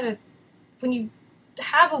 no, you gotta, when you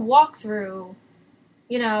have a walkthrough,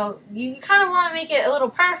 you kind of want to make it a little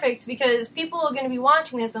perfect because people are going to be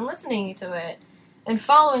watching this and listening to it and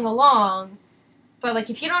following along. But, like,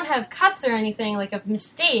 if you don't have cuts or anything, like, of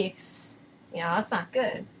mistakes, that's not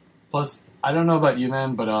good. Plus, I don't know about you,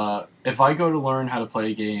 man, but if I go to learn how to play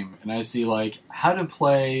a game and I see, like, how to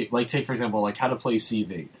play, like, take, for example, like, how to play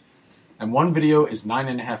CV, and one video is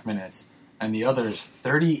 9.5 minutes, and the other is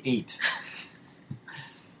 38,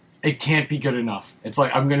 it can't be good enough. It's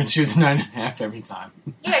like, I'm going to choose 9.5 every time.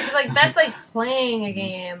 Yeah, because, like, that's like playing a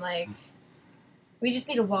game. Like, we just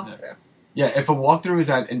need a walkthrough. Yeah, if a walkthrough is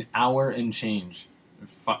at an hour and change,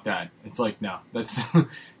 fuck that. It's like, no,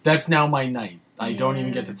 that's now my night. I don't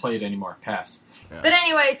even get to play it anymore. Pass. Yeah. But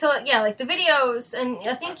anyway, so, yeah, like, the videos, and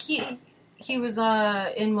I think he was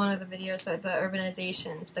in one of the videos about the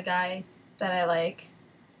urbanizations, the guy that I like.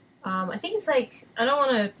 I think it's like, I don't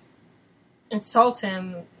want to insult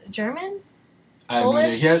him. German?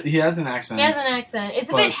 Polish? He has an accent. He has an accent. It's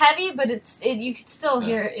a bit heavy, but you could still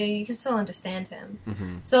hear, you can still understand him.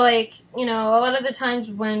 Mm-hmm. So, like, a lot of the times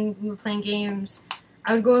when we were playing games,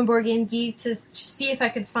 I would go on BoardGameGeek to see if I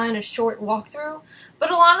could find a short walkthrough, but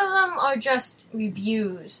a lot of them are just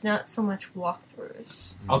reviews, not so much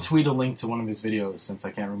walkthroughs. I'll tweet a link to one of his videos since I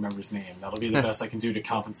can't remember his name. That'll be the best I can do to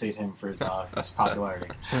compensate him for his popularity.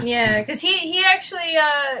 Yeah, because he actually,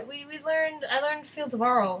 I learned Fields of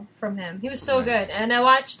Arl from him. He was so good, and I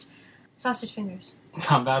watched Sausage Fingers.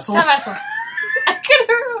 Tom Vassell? I couldn't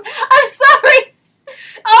remember. I'm sorry!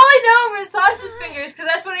 All I know is Sausage Fingers, because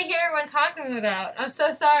that's what I hear everyone talking about. I'm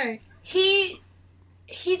so sorry. He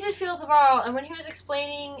did Fields of Arl, and when he was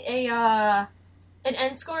explaining an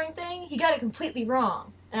end scoring thing, he got it completely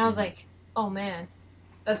wrong. And I was like, oh man,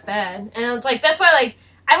 that's bad. And I was like, that's why, like,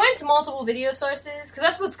 I went to multiple video sources, because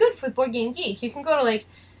that's what's good with BoardGameGeek. You can go to, like,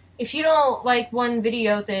 if you don't like one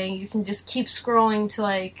video thing, you can just keep scrolling to,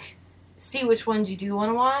 like, see which ones you do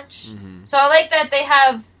want to watch. Mm-hmm. So I like that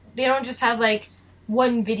they don't just have, like,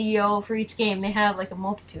 one video for each game. They have, like, a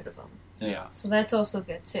multitude of them. Yeah. So that's also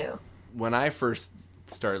good, too. When I first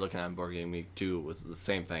started looking on BoardGameGeek too, it was the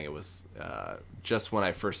same thing. It was just when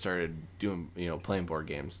I first started doing, playing board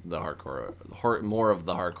games, the more of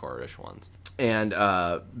the hardcore-ish ones. And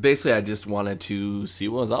basically I just wanted to see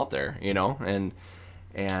what was out there, and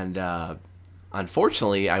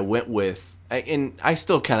unfortunately I went with, and I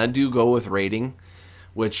still kind of do go with rating,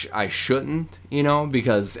 which I shouldn't,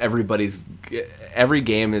 because every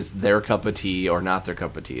game is their cup of tea or not their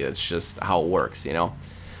cup of tea. It's just how it works,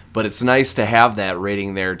 But it's nice to have that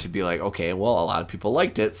rating there to be like, okay, well, a lot of people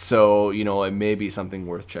liked it, so, it may be something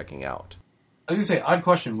worth checking out. I was going to say, odd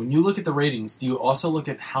question. When you look at the ratings, do you also look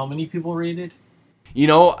at how many people rated?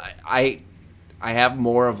 I have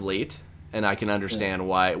more of late, and I can understand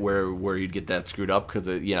where you'd get that screwed up,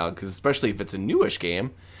 because especially if it's a newish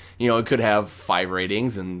game, it could have 5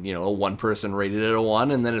 ratings, and one person rated it a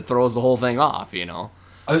 1, and then it throws the whole thing off.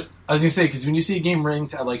 I was going to say, because when you see a game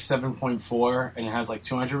ranked at like 7.4 and it has like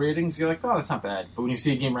 200 ratings, you're like, oh, that's not bad. But when you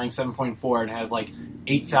see a game ranked 7.4 and it has like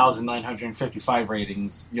 8,955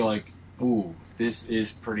 ratings, you're like, ooh, this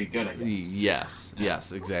is pretty good, I guess.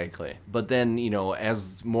 Yes, exactly. But then,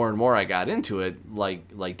 as more and more I got into it,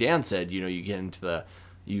 like Dan said, you get into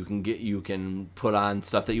you can put on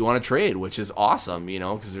stuff that you want to trade, which is awesome,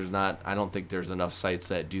 because I don't think there's enough sites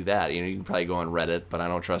that do that. You can probably go on Reddit, but I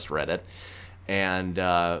don't trust Reddit. And,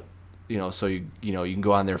 so you can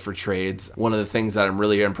go on there for trades. One of the things that I'm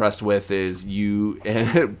really impressed with is and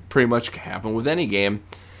it pretty much can happen with any game,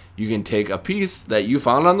 you can take a piece that you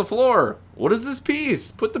found on the floor. What is this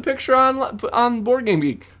piece? Put the picture on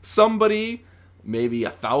BoardGameGeek. Somebody, maybe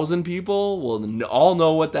 1,000 people, will all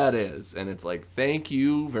know what that is. And it's like, thank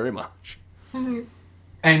you very much. Mm-hmm.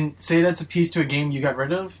 And say that's a piece to a game you got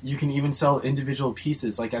rid of, you can even sell individual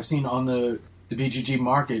pieces. Like I've seen on the BGG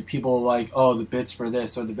market, people like, oh, the bits for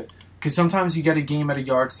this or the bit. Because sometimes you get a game at a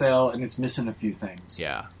yard sale and it's missing a few things.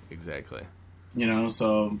 Yeah, exactly.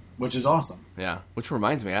 So which is awesome. Yeah, which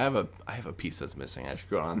reminds me, I have a piece that's missing. I should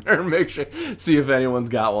go on there and make sure, see if anyone's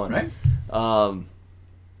got one. Right.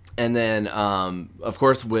 And then, of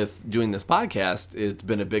course, with doing this podcast, it's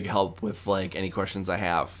been a big help with like any questions I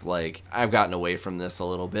have. Like I've gotten away from this a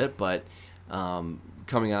little bit, but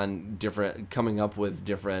coming up with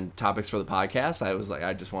different topics for the podcast, I was like,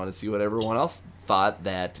 I just wanted to see what everyone else thought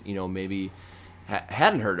that maybe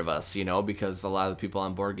hadn't heard of us, because a lot of the people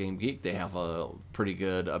on BoardGameGeek, they have a pretty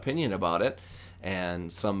good opinion about it,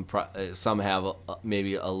 and some have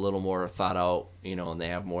maybe a little more thought out, and they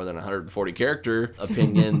have more than 140 character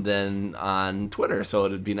opinion than on Twitter. So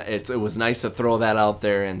it was nice to throw that out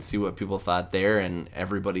there and see what people thought there, and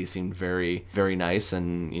everybody seemed very, very nice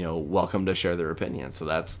and welcome to share their opinion. So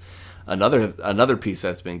that's another piece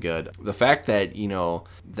that's been good. The fact that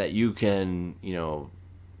that you can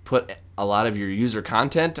put a lot of your user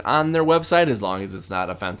content on their website as long as it's not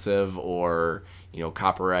offensive or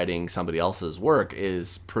copywriting somebody else's work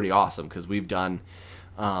is pretty awesome, because we've done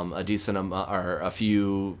a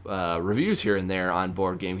few reviews here and there on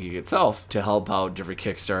BoardGameGeek itself to help out different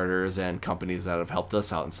Kickstarters and companies that have helped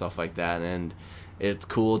us out and stuff like that, and it's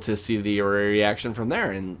cool to see the reaction from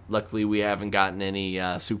there. And luckily we haven't gotten any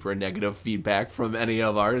super negative feedback from any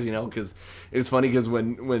of ours, because it's funny, because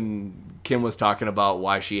when Kim was talking about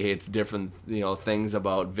why she hates different things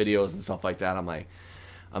about videos and stuff like that, I'm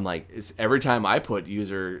like, it's every time I put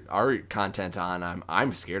our content on,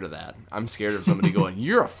 I'm scared of that. I'm scared of somebody going,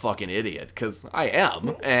 you're a fucking idiot, because I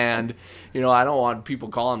am, and I don't want people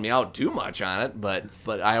calling me out too much on it, but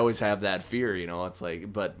I always have that fear, It's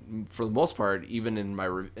like, but for the most part, even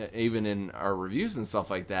in our reviews and stuff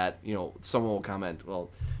like that, someone will comment,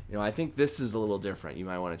 well, I think this is a little different. You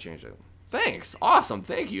might want to change it. Thanks, awesome,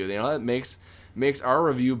 thank you. It makes our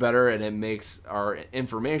review better, and it makes our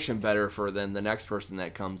information better for then the next person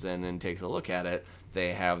that comes in and takes a look at it,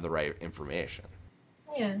 they have the right information.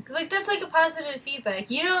 Yeah, because that's a positive feedback.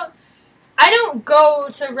 I don't go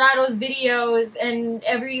to Rado's videos and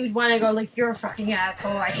every one I go you're a fucking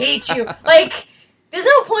asshole, I hate you. There's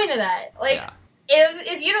no point of that.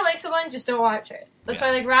 If you don't like someone, just don't watch it. That's why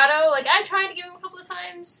Rado, I tried to give him a couple of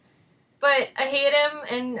times, but I hate him,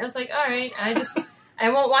 and I was like, alright, I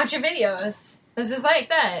won't watch your videos. It's just like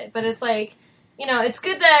that. But it's it's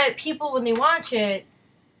good that people, when they watch it,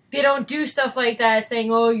 they don't do stuff like that,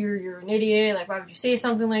 saying, oh, you're an idiot, why would you say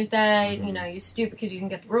something like that, Mm-hmm. You're stupid because you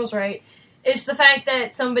didn't get the rules right. It's the fact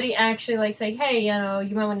that somebody actually, saying, hey,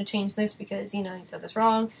 you might want to change this because, you said this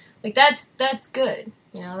wrong. That's good.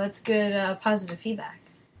 That's good positive feedback.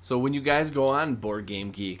 So when you guys go on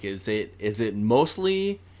BoardGameGeek, is it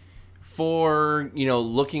mostly for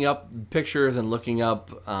looking up pictures and looking up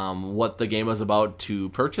what the game is about to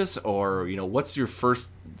purchase, or what's your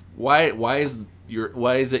first why is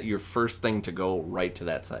it your first thing to go right to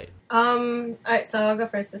that site? Alright, so I'll go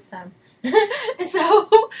first this time. So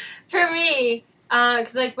for me,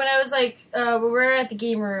 because when I was we're at the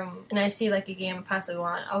game room and I see a game I possibly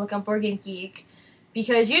want, I'll look on BoardGameGeek,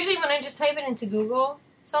 because usually when I just type it into Google,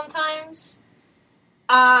 sometimes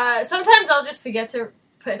I'll just forget to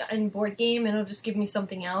put in board game and it'll just give me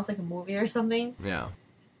something else, like a movie or something. Yeah.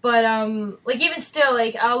 But even still,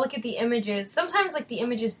 I'll look at the images. Sometimes the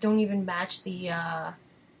images don't even match the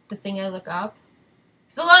thing I look up.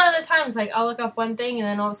 So a lot of the times I'll look up one thing and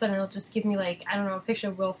then all of a sudden it'll just give me I don't know, a picture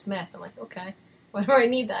of Will Smith. I'm like, okay, why do I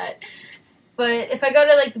need that? But if I go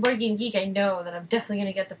to the BoardGameGeek, I know that I'm definitely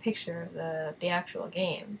gonna get the picture of the actual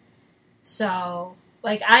game. So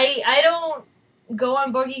I don't go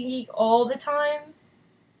on BoardGameGeek all the time.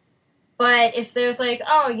 But if there's like,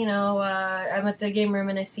 oh, I'm at the game room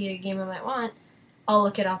and I see a game I might want, I'll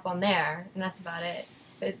look it up on there, and that's about it.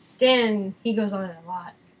 But Dan, he goes on it a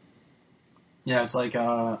lot. Yeah, it's like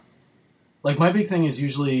my big thing is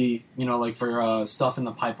usually, like for stuff in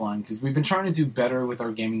the pipeline, because we've been trying to do better with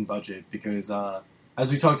our gaming budget, because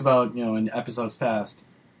as we talked about, in episodes past,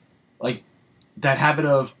 like that habit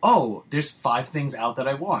of, oh, there's 5 things out that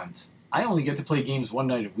I want. I only get to play games one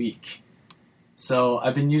night a week. So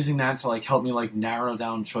I've been using that to like help me like narrow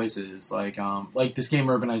down choices. Like this game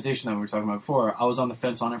Urbanization that we were talking about before, I was on the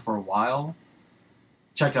fence on it for a while.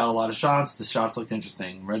 Checked out a lot of shots. The shots looked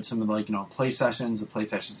interesting. Read some of the, play sessions. The play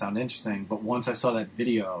sessions sounded interesting. But once I saw that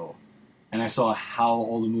video and I saw how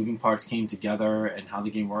all the moving parts came together and how the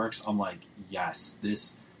game works, I'm like, yes,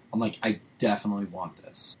 I definitely want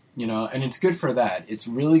this. And it's good for that. It's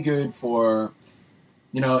really good for,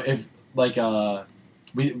 if like,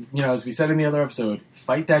 we, as we said in the other episode,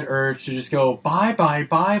 fight that urge to just go, buy.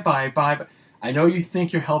 I know you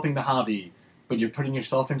think you're helping the hobby, but you're putting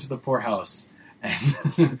yourself into the poorhouse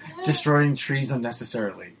and destroying trees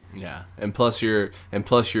unnecessarily. Yeah, and plus you're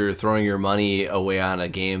throwing your money away on a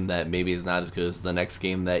game that maybe is not as good as the next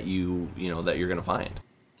game that that you're gonna find.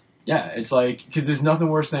 Yeah, it's like, because there's nothing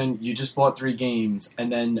worse than you just bought 3 games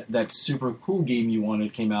and then that super cool game you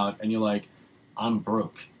wanted came out and you're like, I'm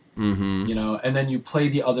broke. Mm-hmm. And then you play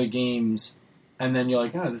the other games and then you're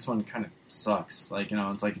like, oh, this one kind of sucks. Like,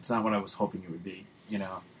 it's like, it's not what I was hoping it would be,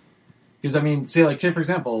 Because, say for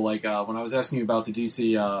example, like when I was asking you about the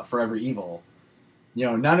DC Forever Evil,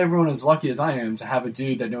 not everyone is lucky as I am to have a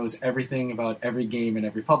dude that knows everything about every game and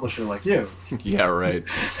every publisher like you. Yeah, right.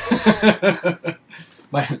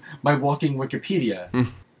 my walking Wikipedia.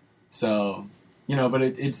 So, but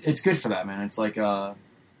it's good for that, man. It's like,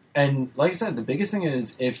 and like I said, the biggest thing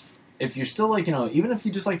is if you're still like, even if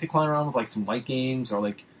you just like to clown around with like some light games or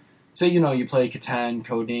like, say, you play Catan,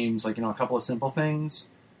 Codenames, like, a couple of simple things.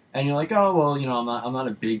 And you're like, oh, well, I'm not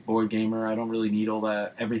a big board gamer. I don't really need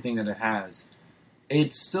everything that it has.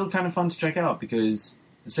 It's still kind of fun to check out because,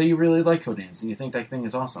 say you really like Codenames and you think that thing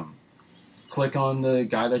is awesome. Click on the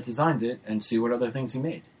guy that designed it and see what other things he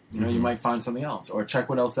made. You might find something else, or check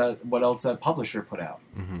what else that publisher put out.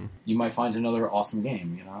 Mm-hmm. You might find another awesome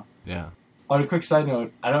game. Yeah. On a quick side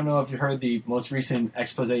note, I don't know if you heard the most recent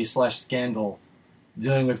expose/scandal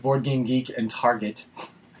dealing with BoardGameGeek and Target.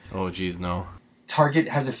 Oh, geez, no. Target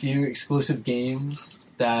has a few exclusive games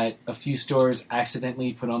that a few stores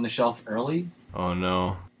accidentally put on the shelf early. Oh,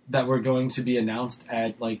 no. That were going to be announced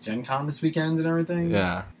at, like, Gen Con this weekend and everything.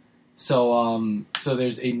 Yeah. So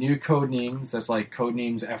there's a new Codenames that's like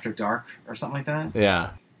Codenames After Dark or something like that.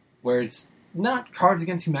 Yeah. Where it's not Cards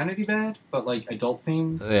Against Humanity bad, but, like, adult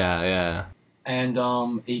themes. Yeah, yeah. And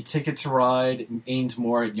a Ticket to Ride aimed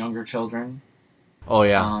more at younger children. Oh,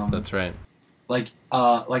 yeah, that's right. Like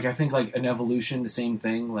I think like an Evolution, the same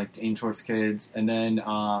thing, like aimed towards kids, and then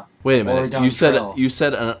wait a minute, Oregon you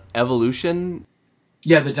said an Evolution?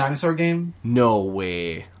 Yeah, the dinosaur game. No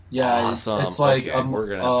way. Yeah, awesome. it's like okay. We're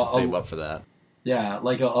gonna have to save up for that. Yeah,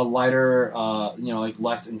 like a lighter, like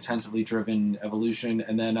less intensively driven Evolution,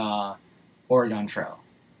 and then Oregon Trail.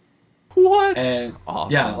 What? And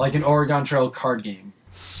awesome. Yeah, like an Oregon Trail card game.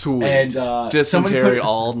 Sweet. And dysentery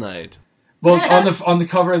all night. Well, on the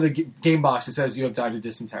cover of the game box, it says you have died of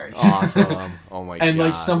dysentery. Awesome. Oh my god. And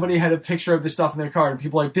like somebody had a picture of the stuff in their card, and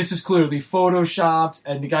people are like, this is clearly photoshopped,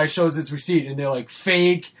 and the guy shows his receipt, and they're like,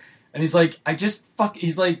 fake. And he's like,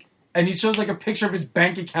 he's like, and he shows like a picture of his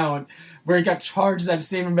bank account where he got charged that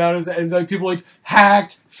same amount as, and like people like,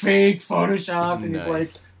 hacked, fake, photoshopped, and nice. He's like,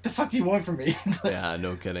 the fuck do you want from me? Like, yeah,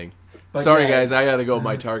 no kidding. Sorry guys, I gotta go,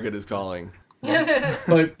 my Target is calling.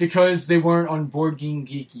 But because they weren't on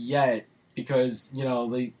BoardGameGeek yet, because,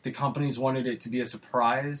 the companies wanted it to be a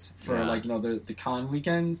surprise for, the con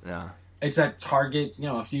weekend. Yeah. It's that Target,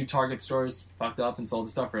 a few Target stores fucked up and sold the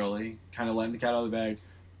stuff early, kind of letting the cat out of the bag.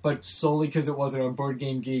 But solely because it wasn't on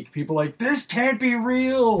BoardGameGeek, people were like, this can't be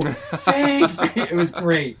real! Fake! It was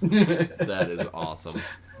great. That is awesome.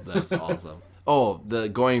 That's awesome. Oh,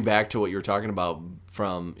 going back to what you were talking about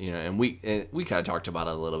from, and we kind of talked about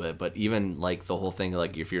it a little bit, but even like the whole thing,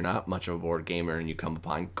 like if you're not much of a board gamer and you come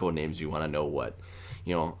upon Codenames, you want to know what,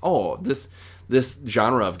 this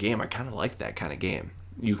genre of game, I kind of like that kind of game.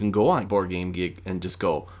 You can go on BoardGameGeek and just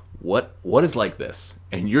go, what is like this?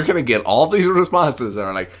 And you're going to get all these responses that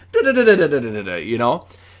are like,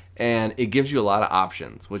 and it gives you a lot of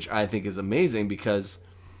options, which I think is amazing because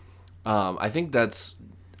I think that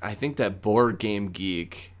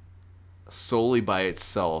BoardGameGeek solely by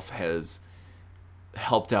itself has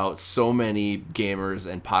helped out so many gamers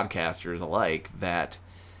and podcasters alike that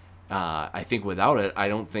I think without it, I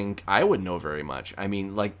don't think I would know very much. I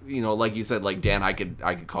mean, like you said, like Dan, I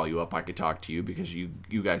could call you up, I could talk to you because you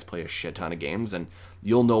guys play a shit ton of games and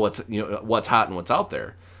you'll know what's hot and what's out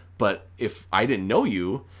there. But if I didn't know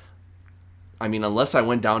you, I mean, unless I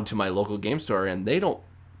went down to my local game store and they don't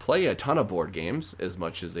play a ton of board games as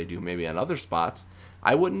much as they do maybe on other spots,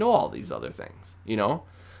 I wouldn't know all these other things.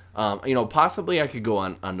 Possibly I could go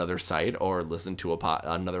on another site or listen to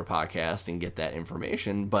another podcast and get that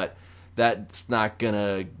information, but that's not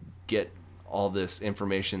gonna get all this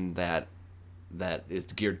information that is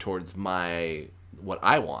geared towards what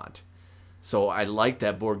I want. So I like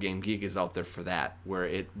that BoardGameGeek is out there for that, where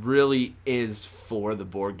it really is for the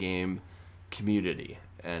board game community,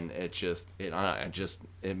 and it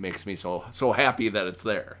makes me so happy that it's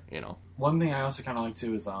there. One thing I also kind of like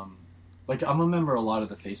too is like I'm a member of a lot of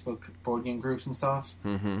the Facebook board game groups and stuff,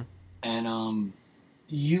 and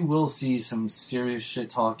you will see some serious shit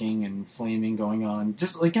talking and flaming going on.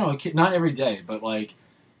 Just like not every day, but like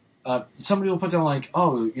somebody will put down like,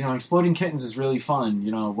 oh, Exploding Kittens is really fun.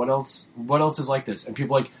 What else is like this? And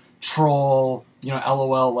people like troll,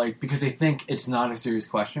 LOL, like because they think it's not a serious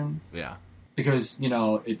question. Yeah. Because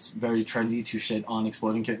it's very trendy to shit on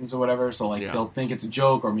Exploding Kittens or whatever, so like they'll think it's a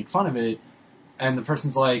joke or make fun of it, and the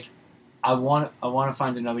person's like, I want to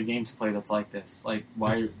find another game to play that's like this. Like,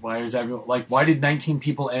 why is everyone like, why did 19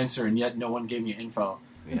 people answer and yet no one gave me info?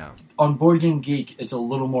 Yeah. On BoardGameGeek, it's a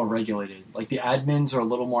little more regulated. Like the admins are a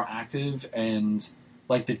little more active, and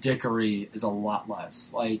like the dickery is a lot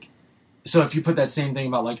less. Like, so if you put that same thing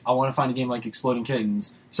about like, I want to find a game like Exploding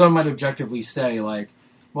Kittens, someone might objectively say like,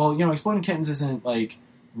 well, Exploding Kittens isn't like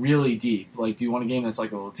really deep. Like, do you want a game that's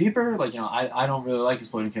like a little deeper? Like, I don't really like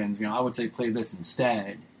Exploding Kittens. I would say play this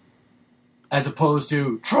instead. As opposed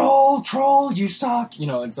to troll, you suck.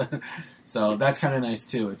 So that's kind of nice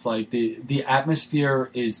too. It's like the atmosphere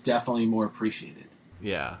is definitely more appreciated.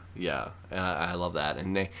 Yeah, and I love that,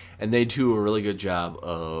 and they do a really good job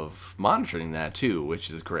of monitoring that too, which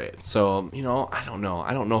is great. So I don't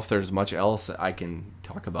know if there's much else I can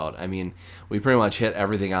talk about. I mean, we pretty much hit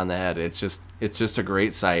everything on the head. It's just a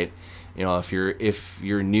great site. If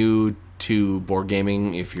you're new to board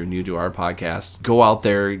gaming, if you're new to our podcast, go out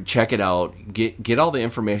there, check it out, get all the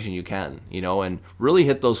information you can, and really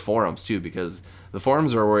hit those forums too, because the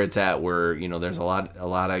forums are where it's at, where there's a lot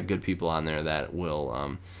of good people on there that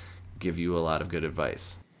will give you a lot of good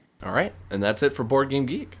advice. All right, and that's it for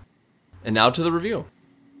BoardGameGeek. And now to the review.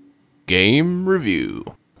 Game review.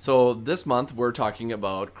 So this month we're talking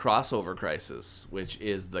about Crossover Crisis, which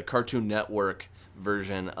is the Cartoon Network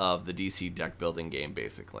version of the DC deck building game,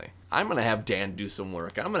 basically. I'm going to have Dan do some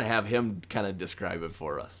work. I'm going to have him kind of describe it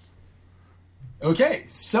for us. Okay,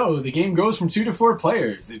 so the game goes from 2 to 4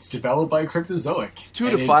 players. It's developed by Cryptozioc. It's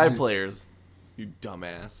 2 to 5 players. You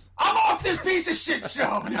dumbass. I'm off this piece of shit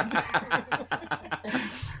show!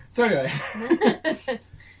 So anyway.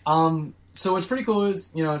 So what's pretty cool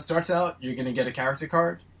is, it starts out, you're going to get a character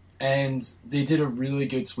card, and they did a really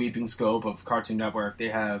good sweeping scope of Cartoon Network. They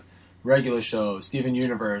have regular shows, Steven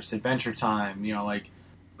Universe, Adventure Time, like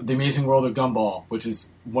The Amazing World of Gumball, which is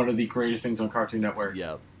one of the greatest things on Cartoon Network.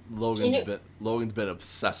 Yeah, Logan's been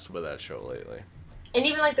obsessed with that show lately. And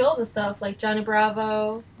even like the older stuff, like Johnny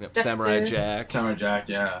Bravo, yep. Dexter. Samurai Jack,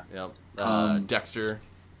 yeah. Yep. Dexter.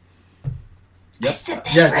 Yep.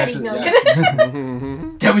 Yeah, Dexter. Yeah.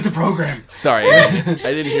 Get with the program. Sorry, I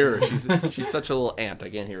didn't hear her. She's such a little ant. I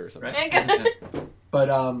can't hear her. Sometimes. Right?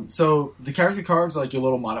 But, so, the character cards are like your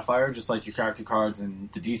little modifier, just like your character cards in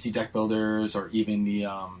the DC deck builders, or even the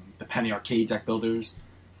Penny Arcade deck builders.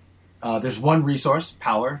 There's one resource,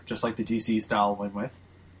 power, just like the DC style win with.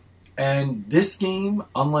 And this game,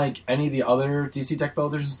 unlike any of the other DC deck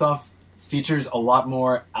builders and stuff, features a lot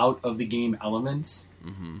more out-of-the-game elements.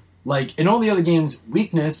 Mm-hmm. Like, in all the other games,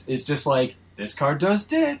 weakness is just like, this card does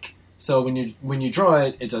dick, so when you draw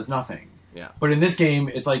it, it does nothing. Yeah. But in this game,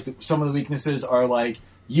 it's like some of the weaknesses are like,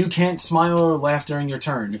 you can't smile or laugh during your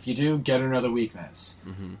turn. If you do, get another weakness.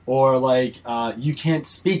 Mm-hmm. Or like, you can't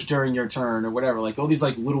speak during your turn or whatever. Like all these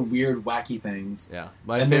like little weird wacky things. Yeah.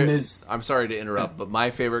 I'm sorry to interrupt, but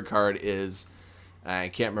my favorite card is, I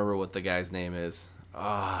can't remember what the guy's name is.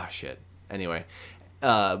 Ah, shit. Anyway.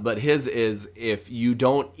 But his is, if you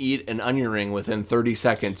don't eat an onion ring within 30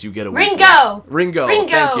 seconds, you get a weakness. Ringo.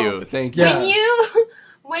 Thank you. Yeah.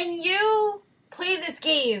 When you play this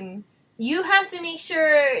game, you have to make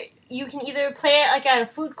sure you can either play it like at a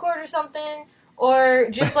food court or something, or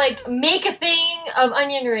just like make a thing of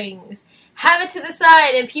onion rings, have it to the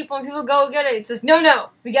side, and when people go get it, it's just no,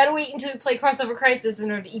 we gotta wait until we play Crossover Crisis in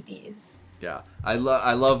order to eat these. Yeah, I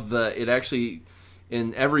love it. Actually,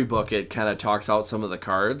 in every book it kind of talks out some of the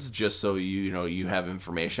cards just so you have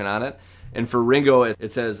information on it. And for Ringo,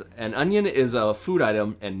 it says, an onion is a food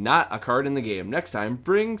item and not a card in the game. Next time,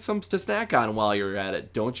 bring some to snack on while you're at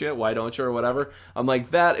it. Don't you? Why don't you? Or whatever. I'm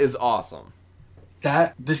like, that is awesome.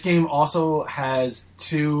 This game also has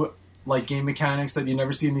 2 like game mechanics that you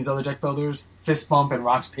never see in these other deck builders: fist bump and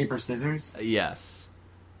rocks, paper, scissors. Yes.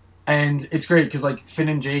 And it's great because like Finn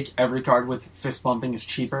and Jake, every card with fist bumping is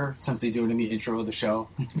cheaper since they do it in the intro of the show.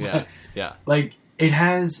 Yeah. Like it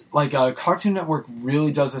has like Cartoon Network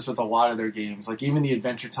really does this with a lot of their games. Like even the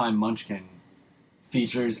Adventure Time Munchkin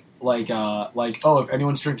features like if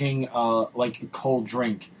anyone's drinking like a cold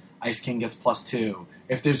drink, Ice King gets +2.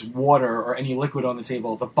 If there's water or any liquid on the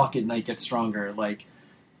table, the Bucket Knight gets stronger. Like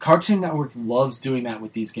Cartoon Network loves doing that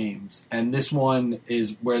with these games, and this one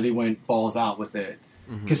is where they went balls out with it.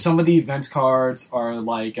 Because some of the event cards are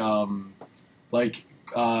like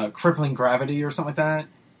crippling gravity or something like that,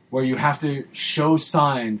 where you have to show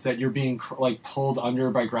signs that you're being like pulled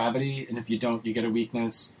under by gravity, and if you don't, you get a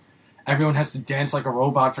weakness. Everyone has to dance like a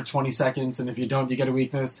robot for 20 seconds, and if you don't, you get a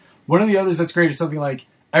weakness. One of the others that's great is something like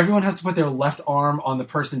everyone has to put their left arm on the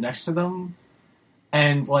person next to them,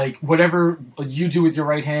 and like whatever you do with your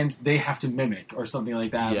right hand, they have to mimic or something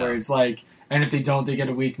like that. Yeah. Where it's like, and if they don't, they get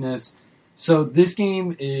a weakness. So this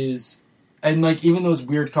game is, and like even those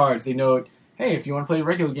weird cards, they note, hey, if you want to play a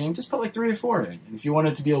regular game, just put like 3 or 4 in. And if you want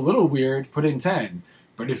it to be a little weird, put in 10.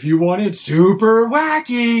 But if you want it super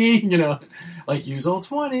wacky, like use all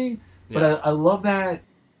 20. Yeah. But I love that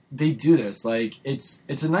they do this. Like it's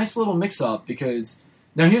a nice little mix up because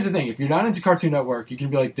now here's the thing: if you're not into Cartoon Network, you can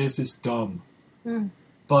be like, this is dumb.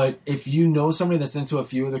 But if you know somebody that's into a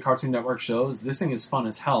few of the Cartoon Network shows, this thing is fun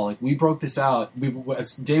as hell. Like, we broke this out.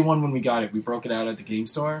 Day one when we got it, we broke it out at the game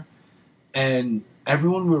store. And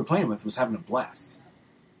everyone we were playing with was having a blast.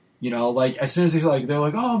 Like, as soon as they're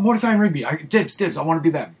like, oh, Mordecai and Rigby. Dibs, I want to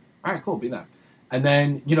be them. All right, cool, be them. And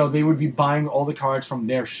then, they would be buying all the cards from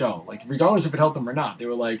their show. Like, regardless if it helped them or not. They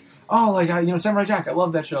were like, oh, like, Samurai Jack, I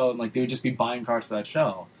love that show. And, like, they would just be buying cards for that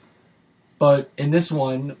show. But in this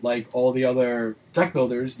one, like all the other deck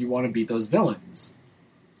builders, you want to beat those villains.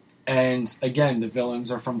 And again, the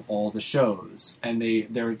villains are from all the shows. And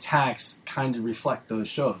their attacks kind of reflect those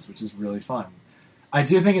shows, which is really fun. I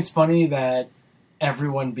do think it's funny that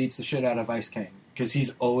everyone beats the shit out of Ice King. Because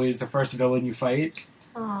he's always the first villain you fight.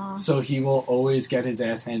 Aww. So he will always get his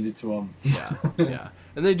ass handed to him. Yeah.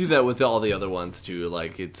 And they do that with all the other ones, too.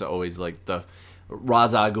 Like, it's always like the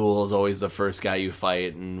Ra's al Ghul is always the first guy you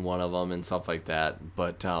fight in one of them and stuff like that.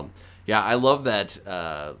 But I love that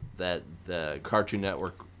that the Cartoon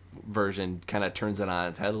Network version kind of turns it on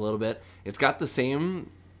its head a little bit. It's got the same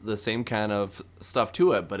kind of stuff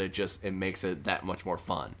to it, but it makes it that much more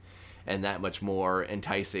fun and that much more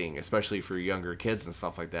enticing, especially for younger kids and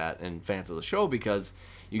stuff like that and fans of the show, because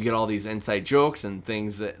you get all these inside jokes and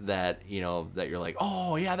things that you're like,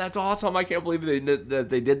 oh yeah, that's awesome! I can't believe they did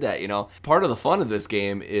that. Part of the fun of this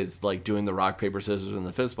game is like doing the rock paper scissors and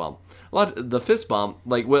the fist bump. The fist bump,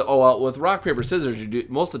 like with rock paper scissors,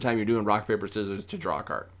 most of the time you're doing rock paper scissors to draw a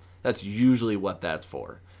card. That's usually what that's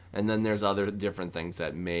for. And then there's other different things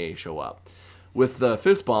that may show up. With the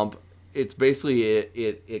fist bump, it's basically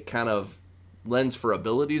it kind of lends for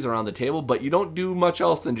abilities around the table, but you don't do much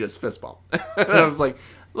else than just fist bump. And I was like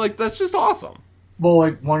that's just awesome. Well,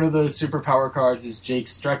 like one of the superpower cards is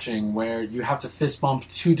Jake's stretching, where you have to fist bump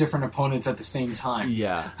 2 different opponents at the same time.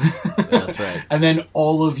 Yeah, that's right. And then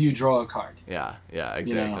all of you draw a card. Yeah,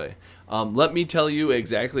 exactly. Let me tell you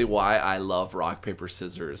exactly why I love rock paper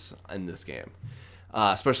scissors in this game.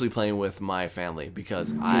 Especially playing with my family,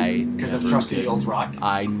 because of Trusty Old Rock.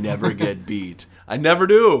 I never get beat. I never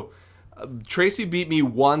do. Tracy beat me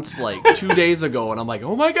once, like 2 days ago, and I'm like,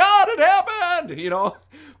 oh my god, it happened,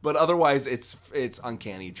 But otherwise, it's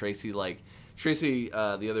uncanny. Tracy,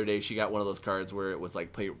 the other day, she got one of those cards where it was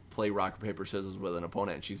like play rock paper scissors with an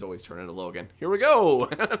opponent, and she's always turning to Logan. Here we go,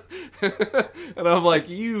 and I'm like,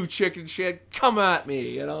 you chicken shit, come at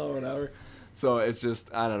me, whatever. So it's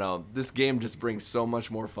just, I don't know. This game just brings so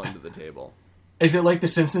much more fun to the table. Is it like the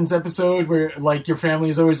Simpsons episode where like your family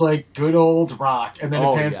is always like good old Rock, and then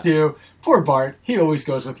it pans to poor Bart? He always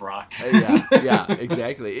goes with Rock. Yeah,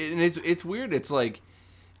 exactly. And it's weird. It's like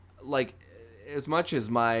as much as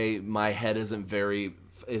my head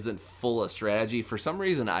isn't full of strategy, for some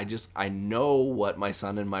reason I know what my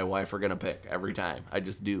son and my wife are gonna pick every time. I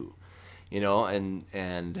just do. And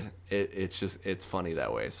it's funny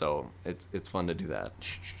that way. So it's fun to do that.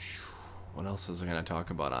 What else was I going to talk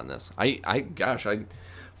about on this? I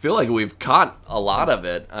feel like we've caught a lot of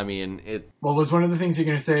it. I mean, Well, was one of the things you're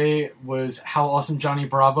going to say was how awesome Johnny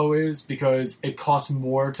Bravo is because it costs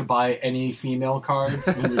more to buy any female cards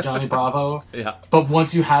when you're Johnny Bravo. Yeah. But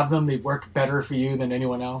once you have them, they work better for you than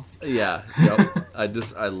anyone else. Yeah. Yep. I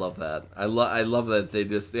love that. I love that they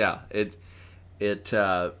just, I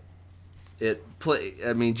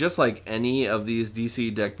mean, just like any of these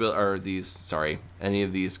DC any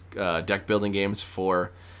of these deck building games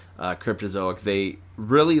for Cryptozioc, they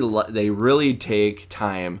really take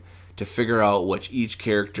time to figure out what each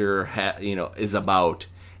character is about,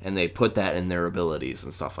 and they put that in their abilities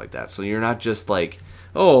and stuff like that. So you're not just like,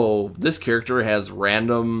 oh, this character has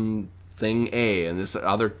random thing A, and this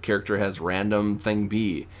other character has random thing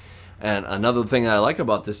B. And another thing that I like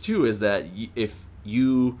about this too is that if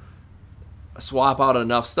you swap out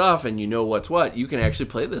enough stuff and you know what's what, you can actually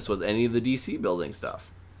play this with any of the DC building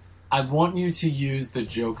stuff. I want you to use the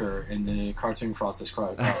Joker in the cartoon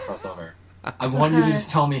crossover. I want you to just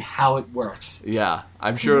tell me how it works. Yeah,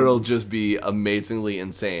 I'm sure it'll just be amazingly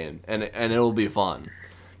insane, and it'll be fun.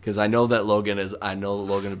 Because I know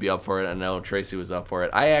Logan would be up for it. I know Tracy was up for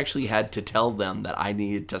it. I actually had to tell them that I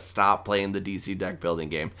needed to stop playing the DC deck building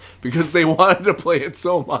game because they wanted to play it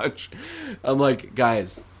so much. I'm like,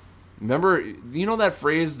 guys, remember, that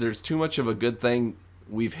phrase, there's too much of a good thing?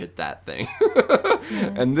 We've hit that thing.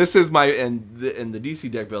 And this is the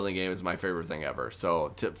DC deck building game is my favorite thing ever.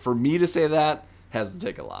 So for me to say that has to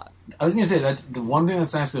take a lot. I was going to say, that's the one thing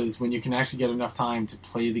that's nice is when you can actually get enough time to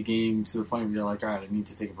play the game to the point where you're like, all right, I need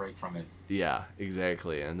to take a break from it. Yeah,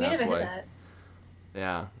 exactly. And that's why.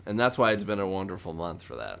 Yeah, and that's why it's been a wonderful month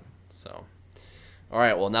for that. So, all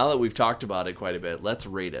right, well, now that we've talked about it quite a bit, let's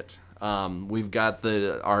rate it. We've got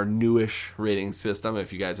our newish rating system,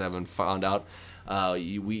 if you guys haven't found out.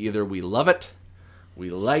 We love it, we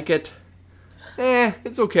like it,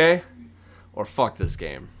 it's okay, or fuck this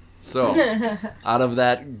game. So, out of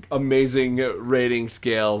that amazing rating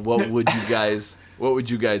scale, what would you guys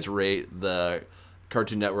rate the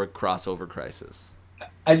Cartoon Network crossover Crisis?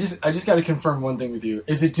 I just got to confirm one thing with you.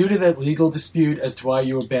 Is it due to that legal dispute as to why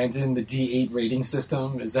you abandoned the D8 rating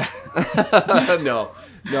system? Is that No.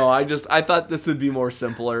 I thought this would be more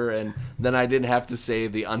simpler, and then I didn't have to say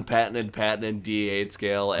the patented D8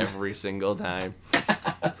 scale every single time.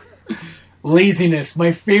 Laziness,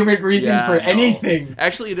 my favorite reason for anything.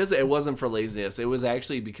 Actually, it wasn't for laziness. It was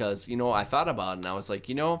actually because, I thought about it and I was like,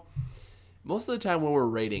 most of the time when we're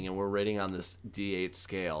rating on this D8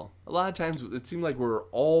 scale, a lot of times it seemed like we're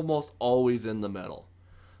almost always in the middle.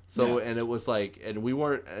 So, and it was like,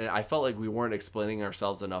 I felt like we weren't explaining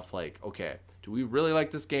ourselves enough, like, okay, do we really like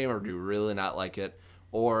this game or do we really not like it?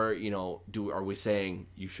 Or, are we saying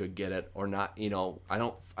you should get it or not?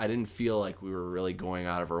 I didn't feel like we were really going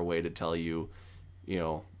out of our way to tell you,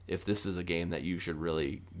 if this is a game that you should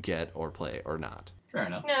really get or play or not. Fair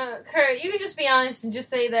enough. No, Kurt, you could just be honest and just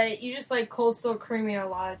say that you just like Cold Stone Creamery a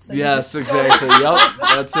lot. So yes, exactly. Yep,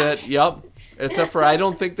 that's it. Yep. Except for I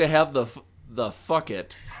don't think they have the fuck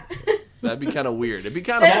it. That'd be kind of weird. It'd be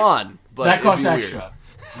kind of fun, but that costs extra.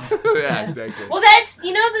 Yeah, exactly. Well, that's the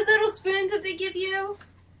little spoons that they give you.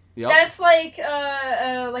 Yep. That's like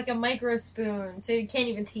a micro spoon, so you can't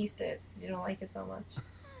even taste it. You don't like it so much.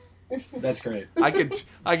 That's great. I could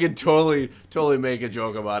totally make a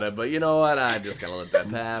joke about it, but you know what? I'm just gonna let that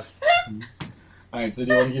pass. All right. So,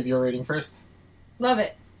 do you want to give your rating first? Love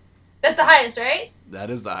it. That's the highest, right? That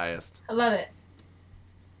is the highest. I love it.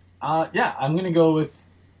 Yeah, I'm gonna go with.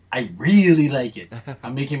 I really like it.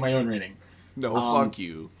 I'm making my own rating. No, fuck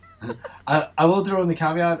you. I will throw in the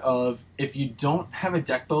caveat of if you don't have a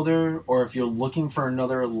deck builder or if you're looking for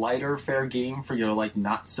another lighter fair game for your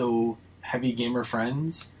not so heavy gamer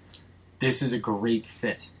friends, this is a great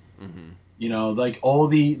fit. Mm-hmm. All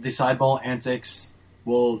the sideball antics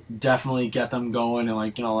will definitely get them going and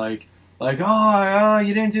you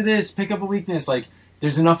didn't do this, pick up a weakness.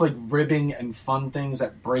 There's enough ribbing and fun things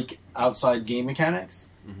that break outside game mechanics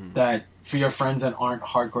that for your friends that aren't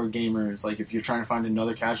hardcore gamers, if you're trying to find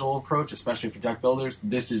another casual approach, especially for deck builders,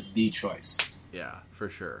 this is the choice. Yeah, for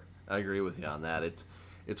sure. I agree with you on that.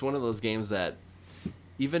 It's one of those games that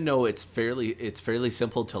even though it's fairly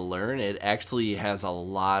simple to learn, it actually has a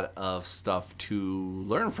lot of stuff to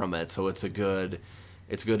learn from it. So it's a good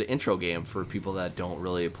intro game for people that don't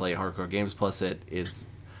really play hardcore games. Plus,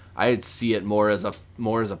 I'd see it more as a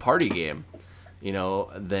party game,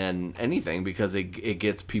 than anything because it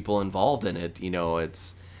gets people involved in it.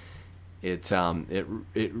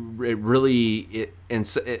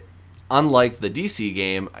 Unlike the DC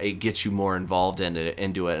game, it gets you more involved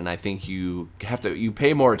into it, and I think you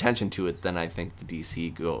pay more attention to it than I think the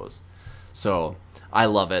DC goes. So I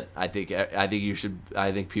love it. I think you should.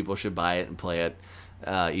 I think people should buy it and play it.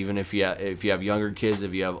 Even if you have younger kids,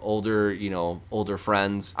 if you have older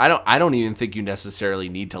friends. I don't even think you necessarily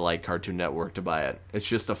need to like Cartoon Network to buy it. It's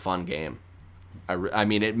just a fun game. I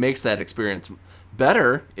mean, it makes that experience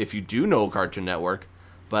better if you do know Cartoon Network,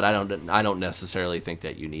 but I don't necessarily think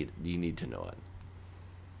that you need to know it.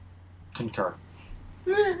 Concur.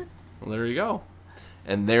 Well, there you go.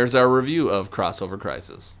 And there's our review of Crossover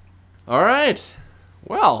Crisis. All right.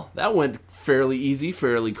 Well, that went fairly easy,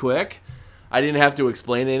 fairly quick. I didn't have to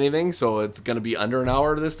explain anything, so it's going to be under an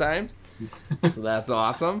hour this time. So that's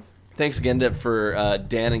awesome. Thanks again for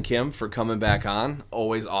Dan and Kim for coming back on.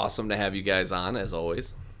 Always awesome to have you guys on, as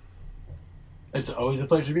always. It's always a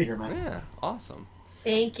pleasure to be here, man. Yeah, awesome.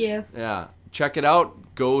 Thank you. Yeah, check it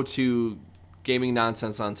out. Go to Gaming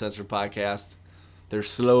Nonsense Uncensored Podcast. They're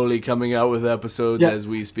slowly coming out with episodes as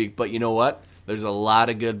we speak, but you know what? There's a lot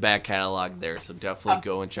of good back catalog there, so definitely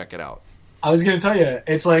go and check it out. I was going to tell you,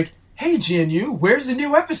 it's like, hey, GNU, where's the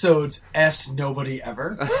new episodes? Asked nobody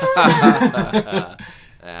ever.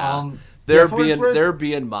 They're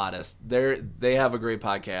being modest. They have a great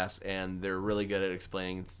podcast, and they're really good at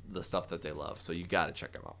explaining the stuff that they love, so you got to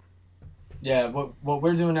check them out. Yeah, what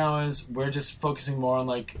we're doing now is we're just focusing more on,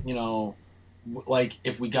 like, you know, like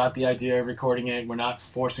if we got the idea of recording it, we're not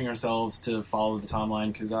forcing ourselves to follow the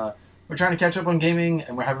timeline because we're trying to catch up on gaming,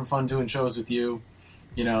 and we're having fun doing shows with you,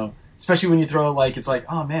 you know. Especially when you throw, like, it's like,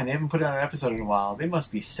 oh, man, they haven't put out an episode in a while. They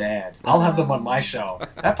must be sad. I'll have them on my show.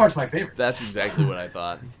 That part's my favorite. That's exactly what I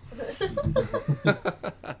thought.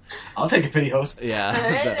 I'll take a pity host. Yeah,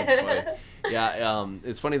 that's funny. Yeah,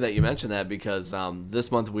 it's funny that you mentioned that because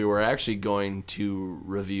this month we were actually going to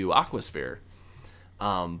review Aquasphere.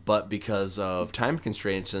 But because of time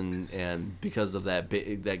constraints and because of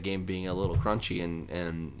that game being a little crunchy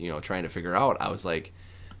and you know, trying to figure out, I was like,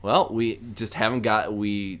 well, we just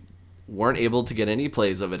weren't able to get any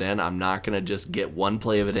plays of it in. I'm not gonna just get one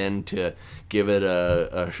play of it in to give it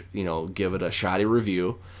a shoddy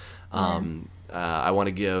review. I want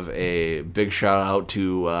to give a big shout out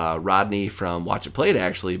to Rodney from Watch It Played,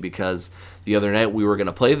 actually, because the other night we were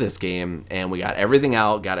gonna play this game and we got everything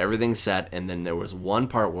out, got everything set, and then there was one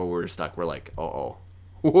part where we were stuck. We're like,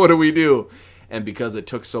 what do we do? And because it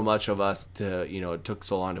took so much of us it took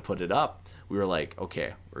so long to put it up, we were like,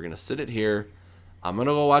 okay, we're gonna sit it here. I'm going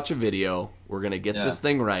to go watch a video. We're going to get this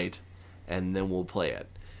thing right, and then we'll play it.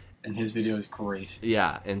 And his video is great.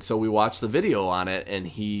 Yeah, and so we watched the video on it, and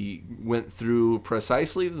he went through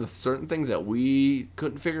precisely the certain things that we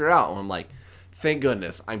couldn't figure out. And I'm like, thank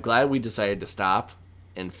goodness. I'm glad we decided to stop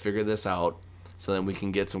and figure this out so then we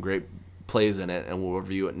can get some great plays in it, and we'll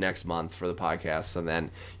review it next month for the podcast, and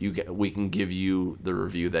then we can give you the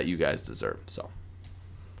review that you guys deserve. So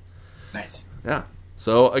nice. Yeah.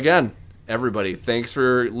 So, again, everybody, thanks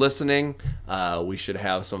for listening. We should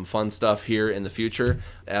have some fun stuff here in the future.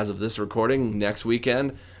 As of this recording, next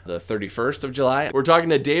weekend, the 31st of July, we're talking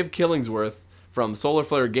to Dave Killingsworth from Solar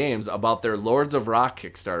Flare Games about their Lords of Rock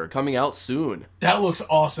Kickstarter coming out soon. That looks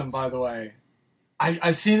awesome, by the way.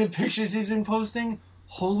 I've seen the pictures he's been posting.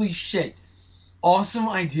 Holy shit. Awesome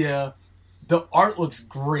idea. The art looks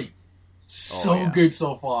great. So good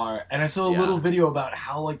so far. And I saw a little video about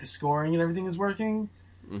how, like, the scoring and everything is working.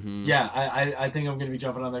 Mm-hmm. Yeah, I think I'm going to be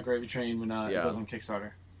jumping on that gravy train when it goes on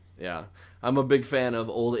Kickstarter. Yeah. I'm a big fan of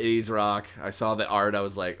old 80s rock. I saw the art. I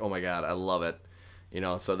was like, oh my God, I love it.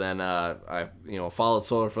 So then I followed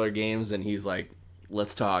Solar Flare Games, and he's like,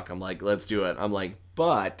 let's talk. I'm like, let's do it. I'm like,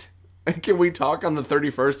 but can we talk on the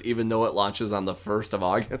 31st, even though it launches on the 1st of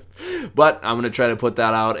August? But I'm going to try to put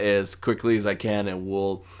that out as quickly as I can, and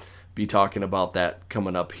we'll be talking about that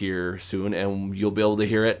coming up here soon, and you'll be able to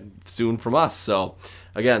hear it soon from us. So,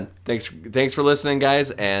 again, thanks for listening,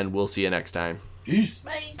 guys, and we'll see you next time. Peace.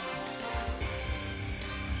 Bye.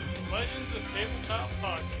 Legends of Tabletop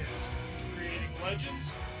Podcast. Creating legends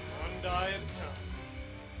one die at a time.